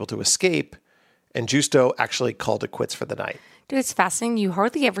 she was able to escape, and Justo actually called it quits for the night. Dude, it's fascinating. You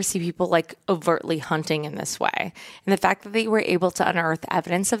hardly ever see people like overtly hunting in this way. And the fact that they were able to unearth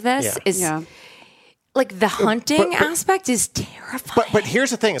evidence of this is like the hunting aspect is terrifying. But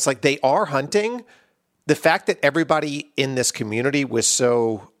here's the thing. It's like they are hunting. The fact that everybody in this community was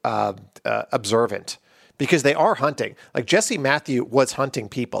so observant because they are hunting. Like Jesse Matthew was hunting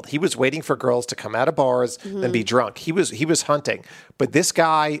people. He was waiting for girls to come out of bars and be drunk. He was hunting. But this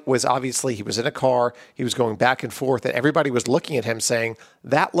guy was obviously, he was in a car. He was going back and forth. And everybody was looking at him saying,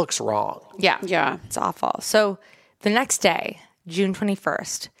 that looks wrong. Yeah. It's awful. So the next day, June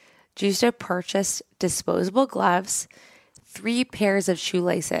 21st, Justo purchased disposable gloves, 3 pairs of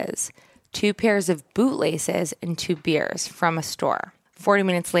shoelaces, 2 pairs of bootlaces, and 2 beers from a store. 40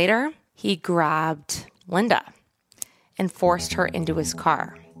 minutes later, he grabbed Linda and forced her into his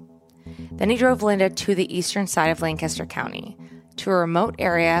car. Then he drove Linda to the eastern side of Lancaster County, to a remote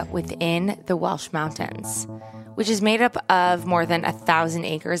area within the Welsh Mountains, which is made up of more than 1,000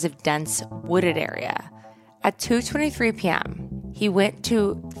 acres of dense wooded area. At 2:23 p.m., he went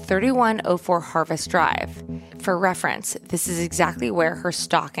to 3104 Harvest Drive. For reference, this is exactly where her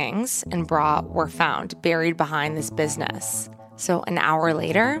stockings and bra were found, buried behind this business. So an hour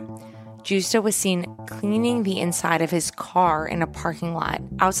later, Justo was seen cleaning the inside of his car in a parking lot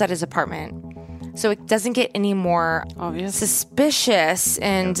outside his apartment. So it doesn't get any more suspicious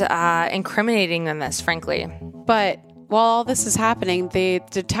and incriminating than this, frankly. But While all this is happening, the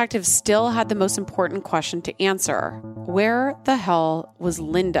detective still had the most important question to answer. Where the hell was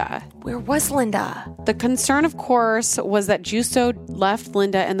Linda? Where was Linda? The concern, of course, was that Justo left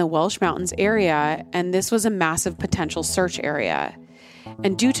Linda in the Welsh Mountains area, and this was a massive potential search area.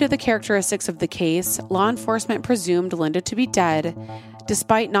 And due to the characteristics of the case, law enforcement presumed Linda to be dead,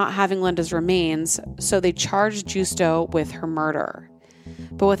 despite not having Linda's remains, so they charged Justo with her murder.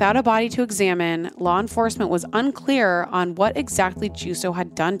 But without a body to examine, law enforcement was unclear on what exactly Justo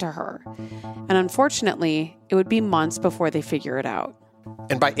had done to her. And unfortunately, it would be months before they figure it out.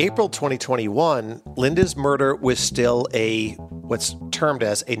 And by April 2021, Linda's murder was still what's termed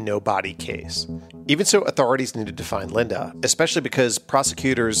as a no-body case. Even so, authorities needed to find Linda, especially because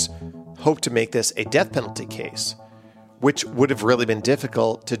prosecutors hoped to make this a death penalty case, which would have really been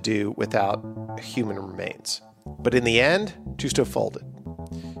difficult to do without human remains. But in the end, Justo folded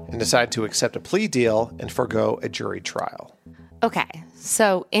and decided to accept a plea deal and forgo a jury trial. Okay,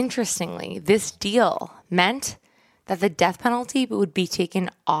 so interestingly, this deal meant that the death penalty would be taken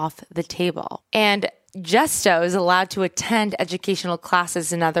off the table. And Justo is allowed to attend educational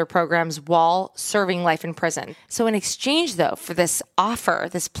classes and other programs while serving life in prison. So in exchange, though, for this offer,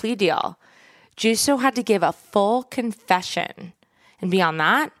 this plea deal, Justo had to give a full confession. And beyond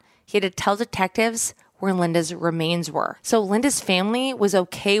that, he had to tell detectives where Linda's remains were. So Linda's family was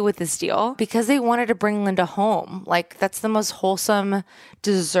okay with this deal because they wanted to bring Linda home. Like, that's the most wholesome,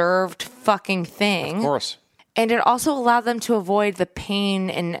 deserved fucking thing. Of course. And it also allowed them to avoid the pain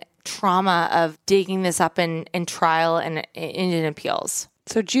and trauma of digging this up in trial and in appeals.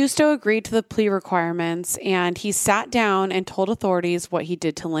 So Justo agreed to the plea requirements, and he sat down and told authorities what he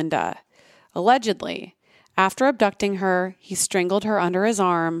did to Linda. Allegedly, after abducting her, he strangled her under his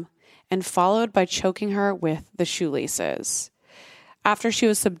arm and followed by choking her with the shoelaces. After she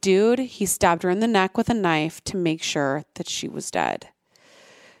was subdued, he stabbed her in the neck with a knife to make sure that she was dead.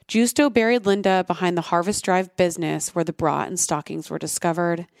 Justo buried Linda behind the Harvest Drive business where the bra and stockings were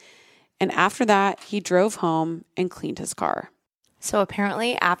discovered. And after that, he drove home and cleaned his car. So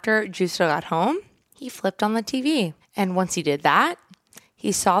apparently, after Justo got home, he flipped on the TV. And once he did that,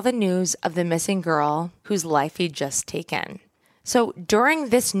 he saw the news of the missing girl whose life he'd just taken. So during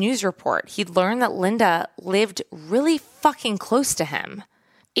this news report, he learned that Linda lived really fucking close to him.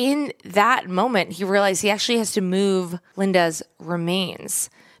 In that moment, he realized he actually has to move Linda's remains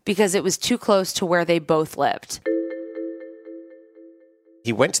because it was too close to where they both lived.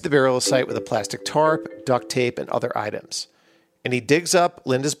 He went to the burial site with a plastic tarp, duct tape, and other items. And he digs up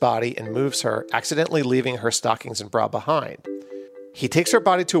Linda's body and moves her, accidentally leaving her stockings and bra behind. He takes her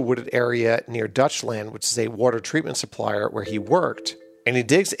body to a wooded area near Dutchland, which is a water treatment supplier where he worked, and he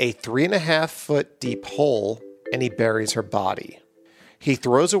digs a 3.5-foot deep hole and he buries her body. He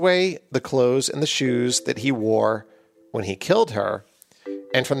throws away the clothes and the shoes that he wore when he killed her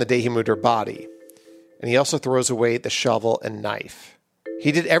and from the day he moved her body. And he also throws away the shovel and knife.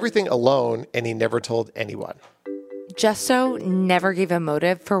 He did everything alone and he never told anyone. Justo never gave a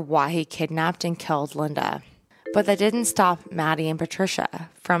motive for why he kidnapped and killed Linda. But that didn't stop Maddie and Patricia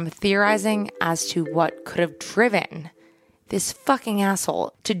from theorizing as to what could have driven this fucking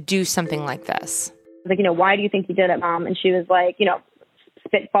asshole to do something like this. Like, why do you think he did it, Mom? And she was like,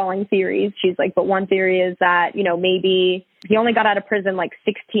 spitballing theories. She's like, but one theory is that, maybe he only got out of prison like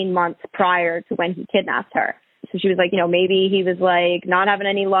 16 months prior to when he kidnapped her. So she was like, maybe he was like not having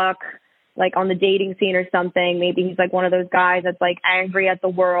any luck, like on the dating scene or something. Maybe he's like one of those guys that's like angry at the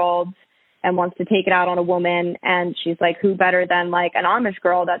world and wants to take it out on a woman. And she's like, who better than like an Amish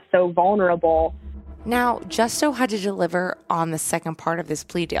girl that's so vulnerable? Now, Justo had to deliver on the second part of this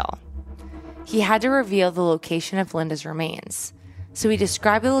plea deal. He had to reveal the location of Linda's remains. So he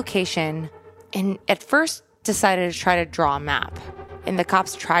described the location and at first decided to try to draw a map. And the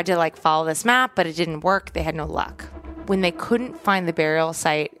cops tried to follow this map, but it didn't work. They had no luck. When they couldn't find the burial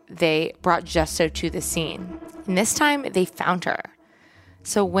site, they brought Justo to the scene. And this time they found her.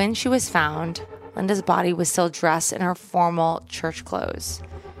 So when she was found, Linda's body was still dressed in her formal church clothes.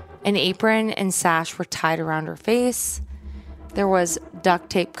 An apron and sash were tied around her face. There was duct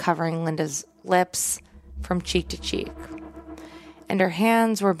tape covering Linda's lips from cheek to cheek. And her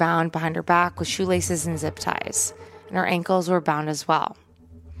hands were bound behind her back with shoelaces and zip ties. And her ankles were bound as well.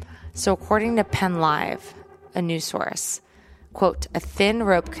 So according to Penn Live, a news source, quote, a thin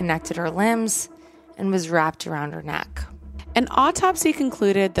rope connected her limbs and was wrapped around her neck. An autopsy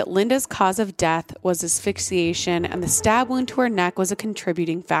concluded that Linda's cause of death was asphyxiation and the stab wound to her neck was a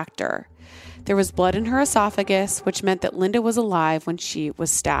contributing factor. There was blood in her esophagus, which meant that Linda was alive when she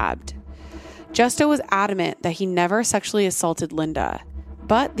was stabbed. Justo was adamant that he never sexually assaulted Linda,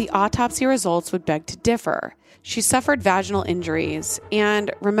 But the autopsy results would beg to differ. She suffered vaginal injuries, and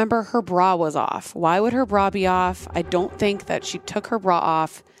remember, her bra was off. Why would her bra be off? I don't think that she took her bra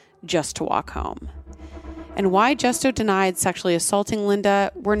off just to walk home. And why Justo denied sexually assaulting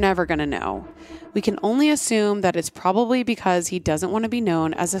Linda, we're never going to know. We can only assume that it's probably because he doesn't want to be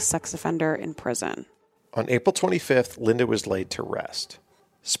known as a sex offender in prison. On April 25th, Linda was laid to rest.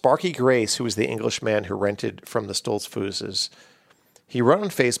 Sparky Grace, who was the Englishman who rented from the Stoltzfooses, he wrote on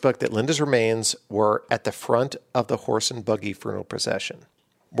Facebook that Linda's remains were at the front of the horse and buggy funeral procession.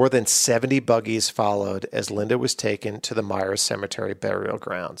 More than 70 buggies followed as Linda was taken to the Myers Cemetery burial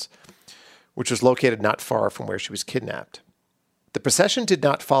grounds, which was located not far from where she was kidnapped. The procession did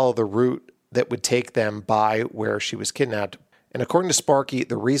not follow the route that would take them by where she was kidnapped, and according to Sparky,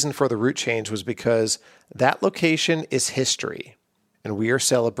 the reason for the route change was because that location is history, and we are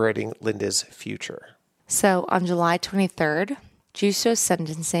celebrating Linda's future. So on July 23rd, Justo's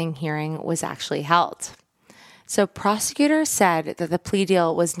sentencing hearing was actually held. So prosecutors said that the plea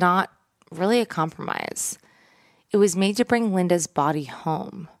deal was not really a compromise. It was made to bring Linda's body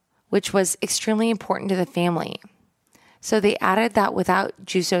home, which was extremely important to the family. So they added that without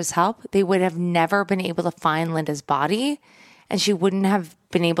Justo's help, they would have never been able to find Linda's body, and she wouldn't have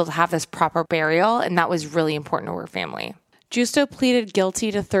been able to have this proper burial, and that was really important to her family. Justo pleaded guilty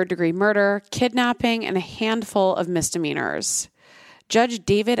to third-degree murder, kidnapping, and a handful of misdemeanors. Judge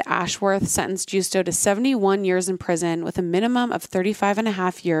David Ashworth sentenced Justo to 71 years in prison with a minimum of 35 and a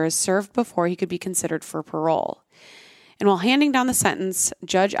half years served before he could be considered for parole. And while handing down the sentence,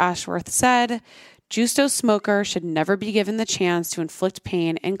 Judge Ashworth said, Justo's smoker should never be given the chance to inflict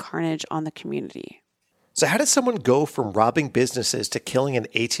pain and carnage on the community. So how does someone go from robbing businesses to killing an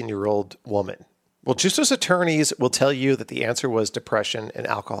 18-year-old woman? Well, Justo's attorneys will tell you that the answer was depression and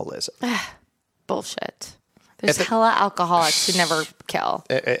alcoholism. Bullshit. There's hella alcoholics who never kill.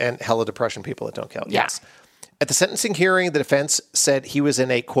 And hella depression people that don't kill. Yeah. Yes. At the sentencing hearing, the defense said he was in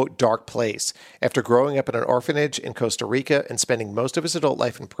a, quote, dark place after growing up in an orphanage in Costa Rica and spending most of his adult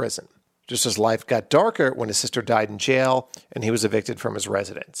life in prison. Justo's life got darker when his sister died in jail and he was evicted from his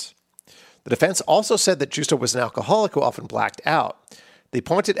residence. The defense also said that Justo was an alcoholic who often blacked out. They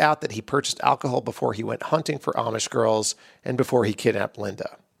pointed out that he purchased alcohol before he went hunting for Amish girls and before he kidnapped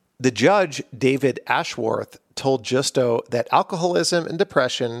Linda. The judge, David Ashworth, told Justo that alcoholism and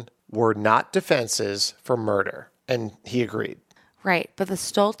depression were not defenses for murder, and he agreed. Right, but the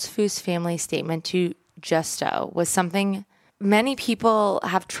Stoltzfoos family statement to Justo was something many people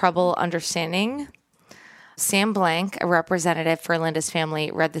have trouble understanding. Sam Blank, a representative for Linda's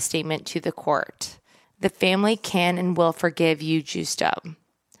family, read the statement to the court. The family can and will forgive you, Justo.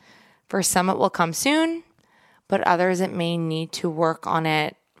 For some, it will come soon, but others, it may need to work on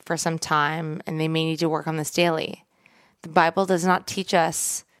it for some time, and they may need to work on this daily. The Bible does not teach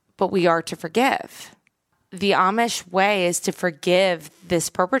us, but we are to forgive. The Amish way is to forgive this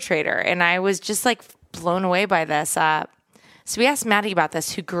perpetrator, and I was just like blown away by this. So we asked Maddie about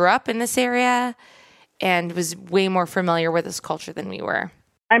this, who grew up in this area and was way more familiar with this culture than we were.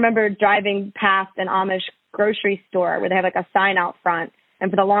 I remember driving past an Amish grocery store where they have like a sign out front,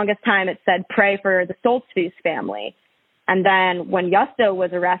 and for the longest time it said, pray for the Stoltzfoos family. And then when Justo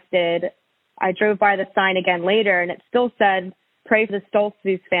was arrested, I drove by the sign again later, and it still said, pray for the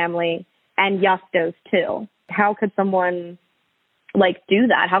Stoltzfoos family and Justo's too. How could someone do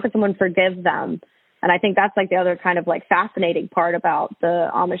that? How could someone forgive them? And I think that's the other kind of fascinating part about the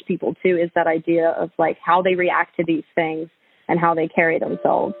Amish people too, is that idea of how they react to these things and how they carry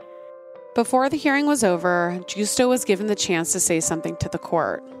themselves. Before the hearing was over, Justo was given the chance to say something to the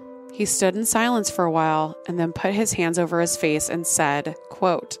court. He stood in silence for a while and then put his hands over his face and said,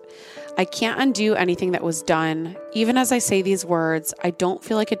 quote, I can't undo anything that was done. Even as I say these words, I don't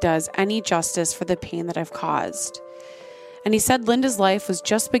feel like it does any justice for the pain that I've caused. And he said Linda's life was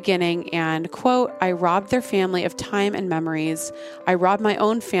just beginning and, quote, I robbed their family of time and memories. I robbed my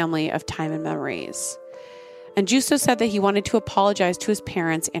own family of time and memories. And Justo said that he wanted to apologize to his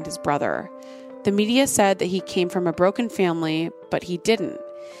parents and his brother. The media said that he came from a broken family, but he didn't.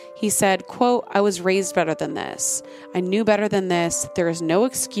 He said, quote, I was raised better than this. I knew better than this. There is no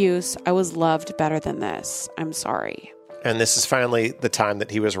excuse. I was loved better than this. I'm sorry. And this is finally the time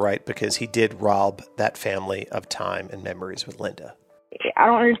that he was right, because he did rob that family of time and memories with Linda. I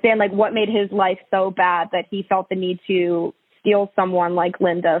don't understand what made his life so bad that he felt the need to steal someone like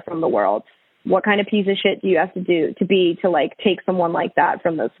Linda from the world. What kind of piece of shit do you have to do to take someone like that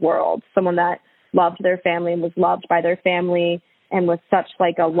from this world? Someone that loved their family and was loved by their family and was such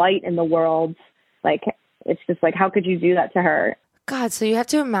a light in the world. It's just how could you do that to her? God, so you have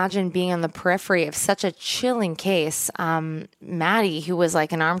to imagine being on the periphery of such a chilling case. Maddie, who was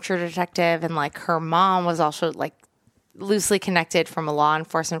like an armchair detective, and like her mom was also like loosely connected from a law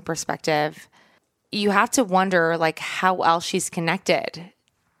enforcement perspective. You have to wonder like how else she's connected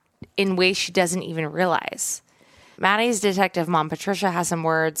in ways she doesn't even realize. Maddie's detective mom, Patricia, has some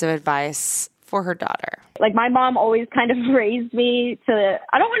words of advice for her daughter. Like, my mom always kind of raised me to,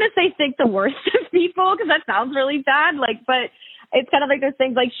 I don't want to say think the worst of people, because that sounds really bad, like, but it's kind of like those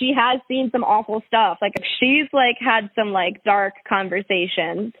things, like, she has seen some awful stuff. Like, she's, like, had some, like, dark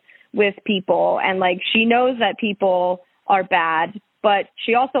conversations with people, and, like, she knows that people are bad, but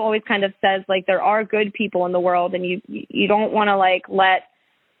she also always kind of says, like, there are good people in the world, and you don't want to, like, let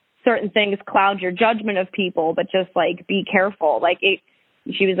certain things cloud your judgment of people, but just, like, be careful. Like,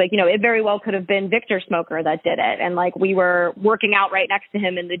 she was like, you know, it very well could have been Victor Smoker that did it. And, like, we were working out right next to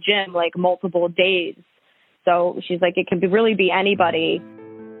him in the gym, like, multiple days. So she's like, it could really be anybody.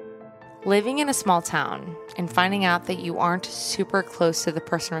 Living in a small town and finding out that you aren't super close to the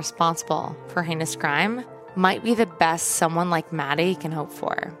person responsible for heinous crime might be the best someone like Maddie can hope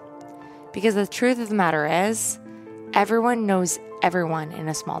for. Because the truth of the matter is, everyone knows everyone in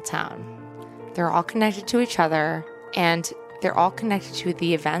a small town. They're all connected to each other, and they're all connected to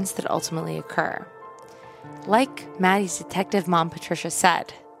the events that ultimately occur. Like Maddie's detective mom, Patricia,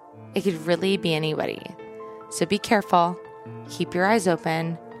 said, it could really be anybody. So be careful, keep your eyes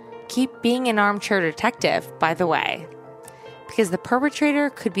open, keep being an armchair detective, by the way, because the perpetrator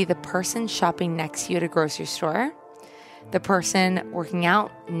could be the person shopping next to you at a grocery store, the person working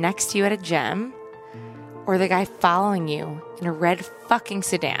out next to you at a gym, or the guy following you in a red fucking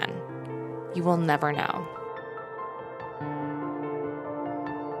sedan. You will never know.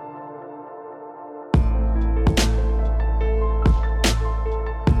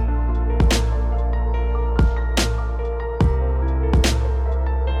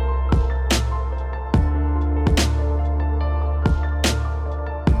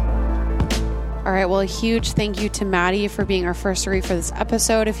 All right, well, a huge thank you to Maddie for being our first degree for this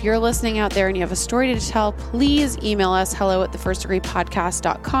episode. If you're listening out there and you have a story to tell, please email us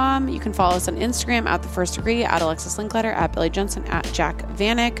hello@thefirstdegreepodcast.com. You can follow us on Instagram @thefirstdegree, @Alexis Linkletter, @Billy Jensen, @Jack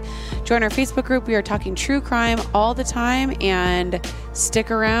Vanek. Join our Facebook group. We are talking true crime all the time, and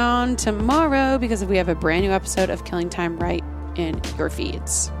stick around tomorrow because we have a brand new episode of Killing Time right in your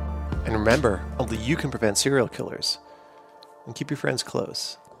feeds. And remember, only you can prevent serial killers. And keep your friends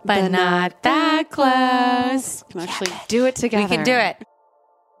close. But not that close. We can actually do it together. We can do it.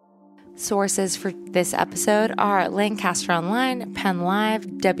 Sources for this episode are Lancaster Online, Penn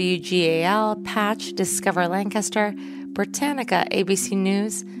Live, WGAL, Patch, Discover Lancaster, Britannica, ABC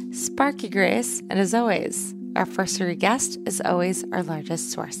News, Sparky Grace, and as always, our first degree guest is always our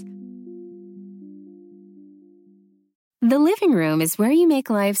largest source. The living room is where you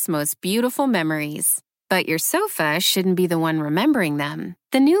make life's most beautiful memories. But your sofa shouldn't be the one remembering them.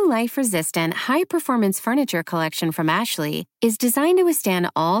 The new life-resistant, high-performance furniture collection from Ashley is designed to withstand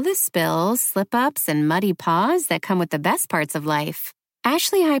all the spills, slip-ups, and muddy paws that come with the best parts of life.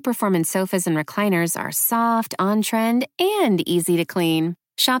 Ashley high-performance sofas and recliners are soft, on-trend, and easy to clean.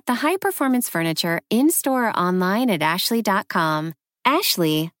 Shop the high-performance furniture in-store or online at ashley.com.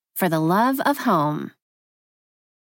 Ashley, for the love of home.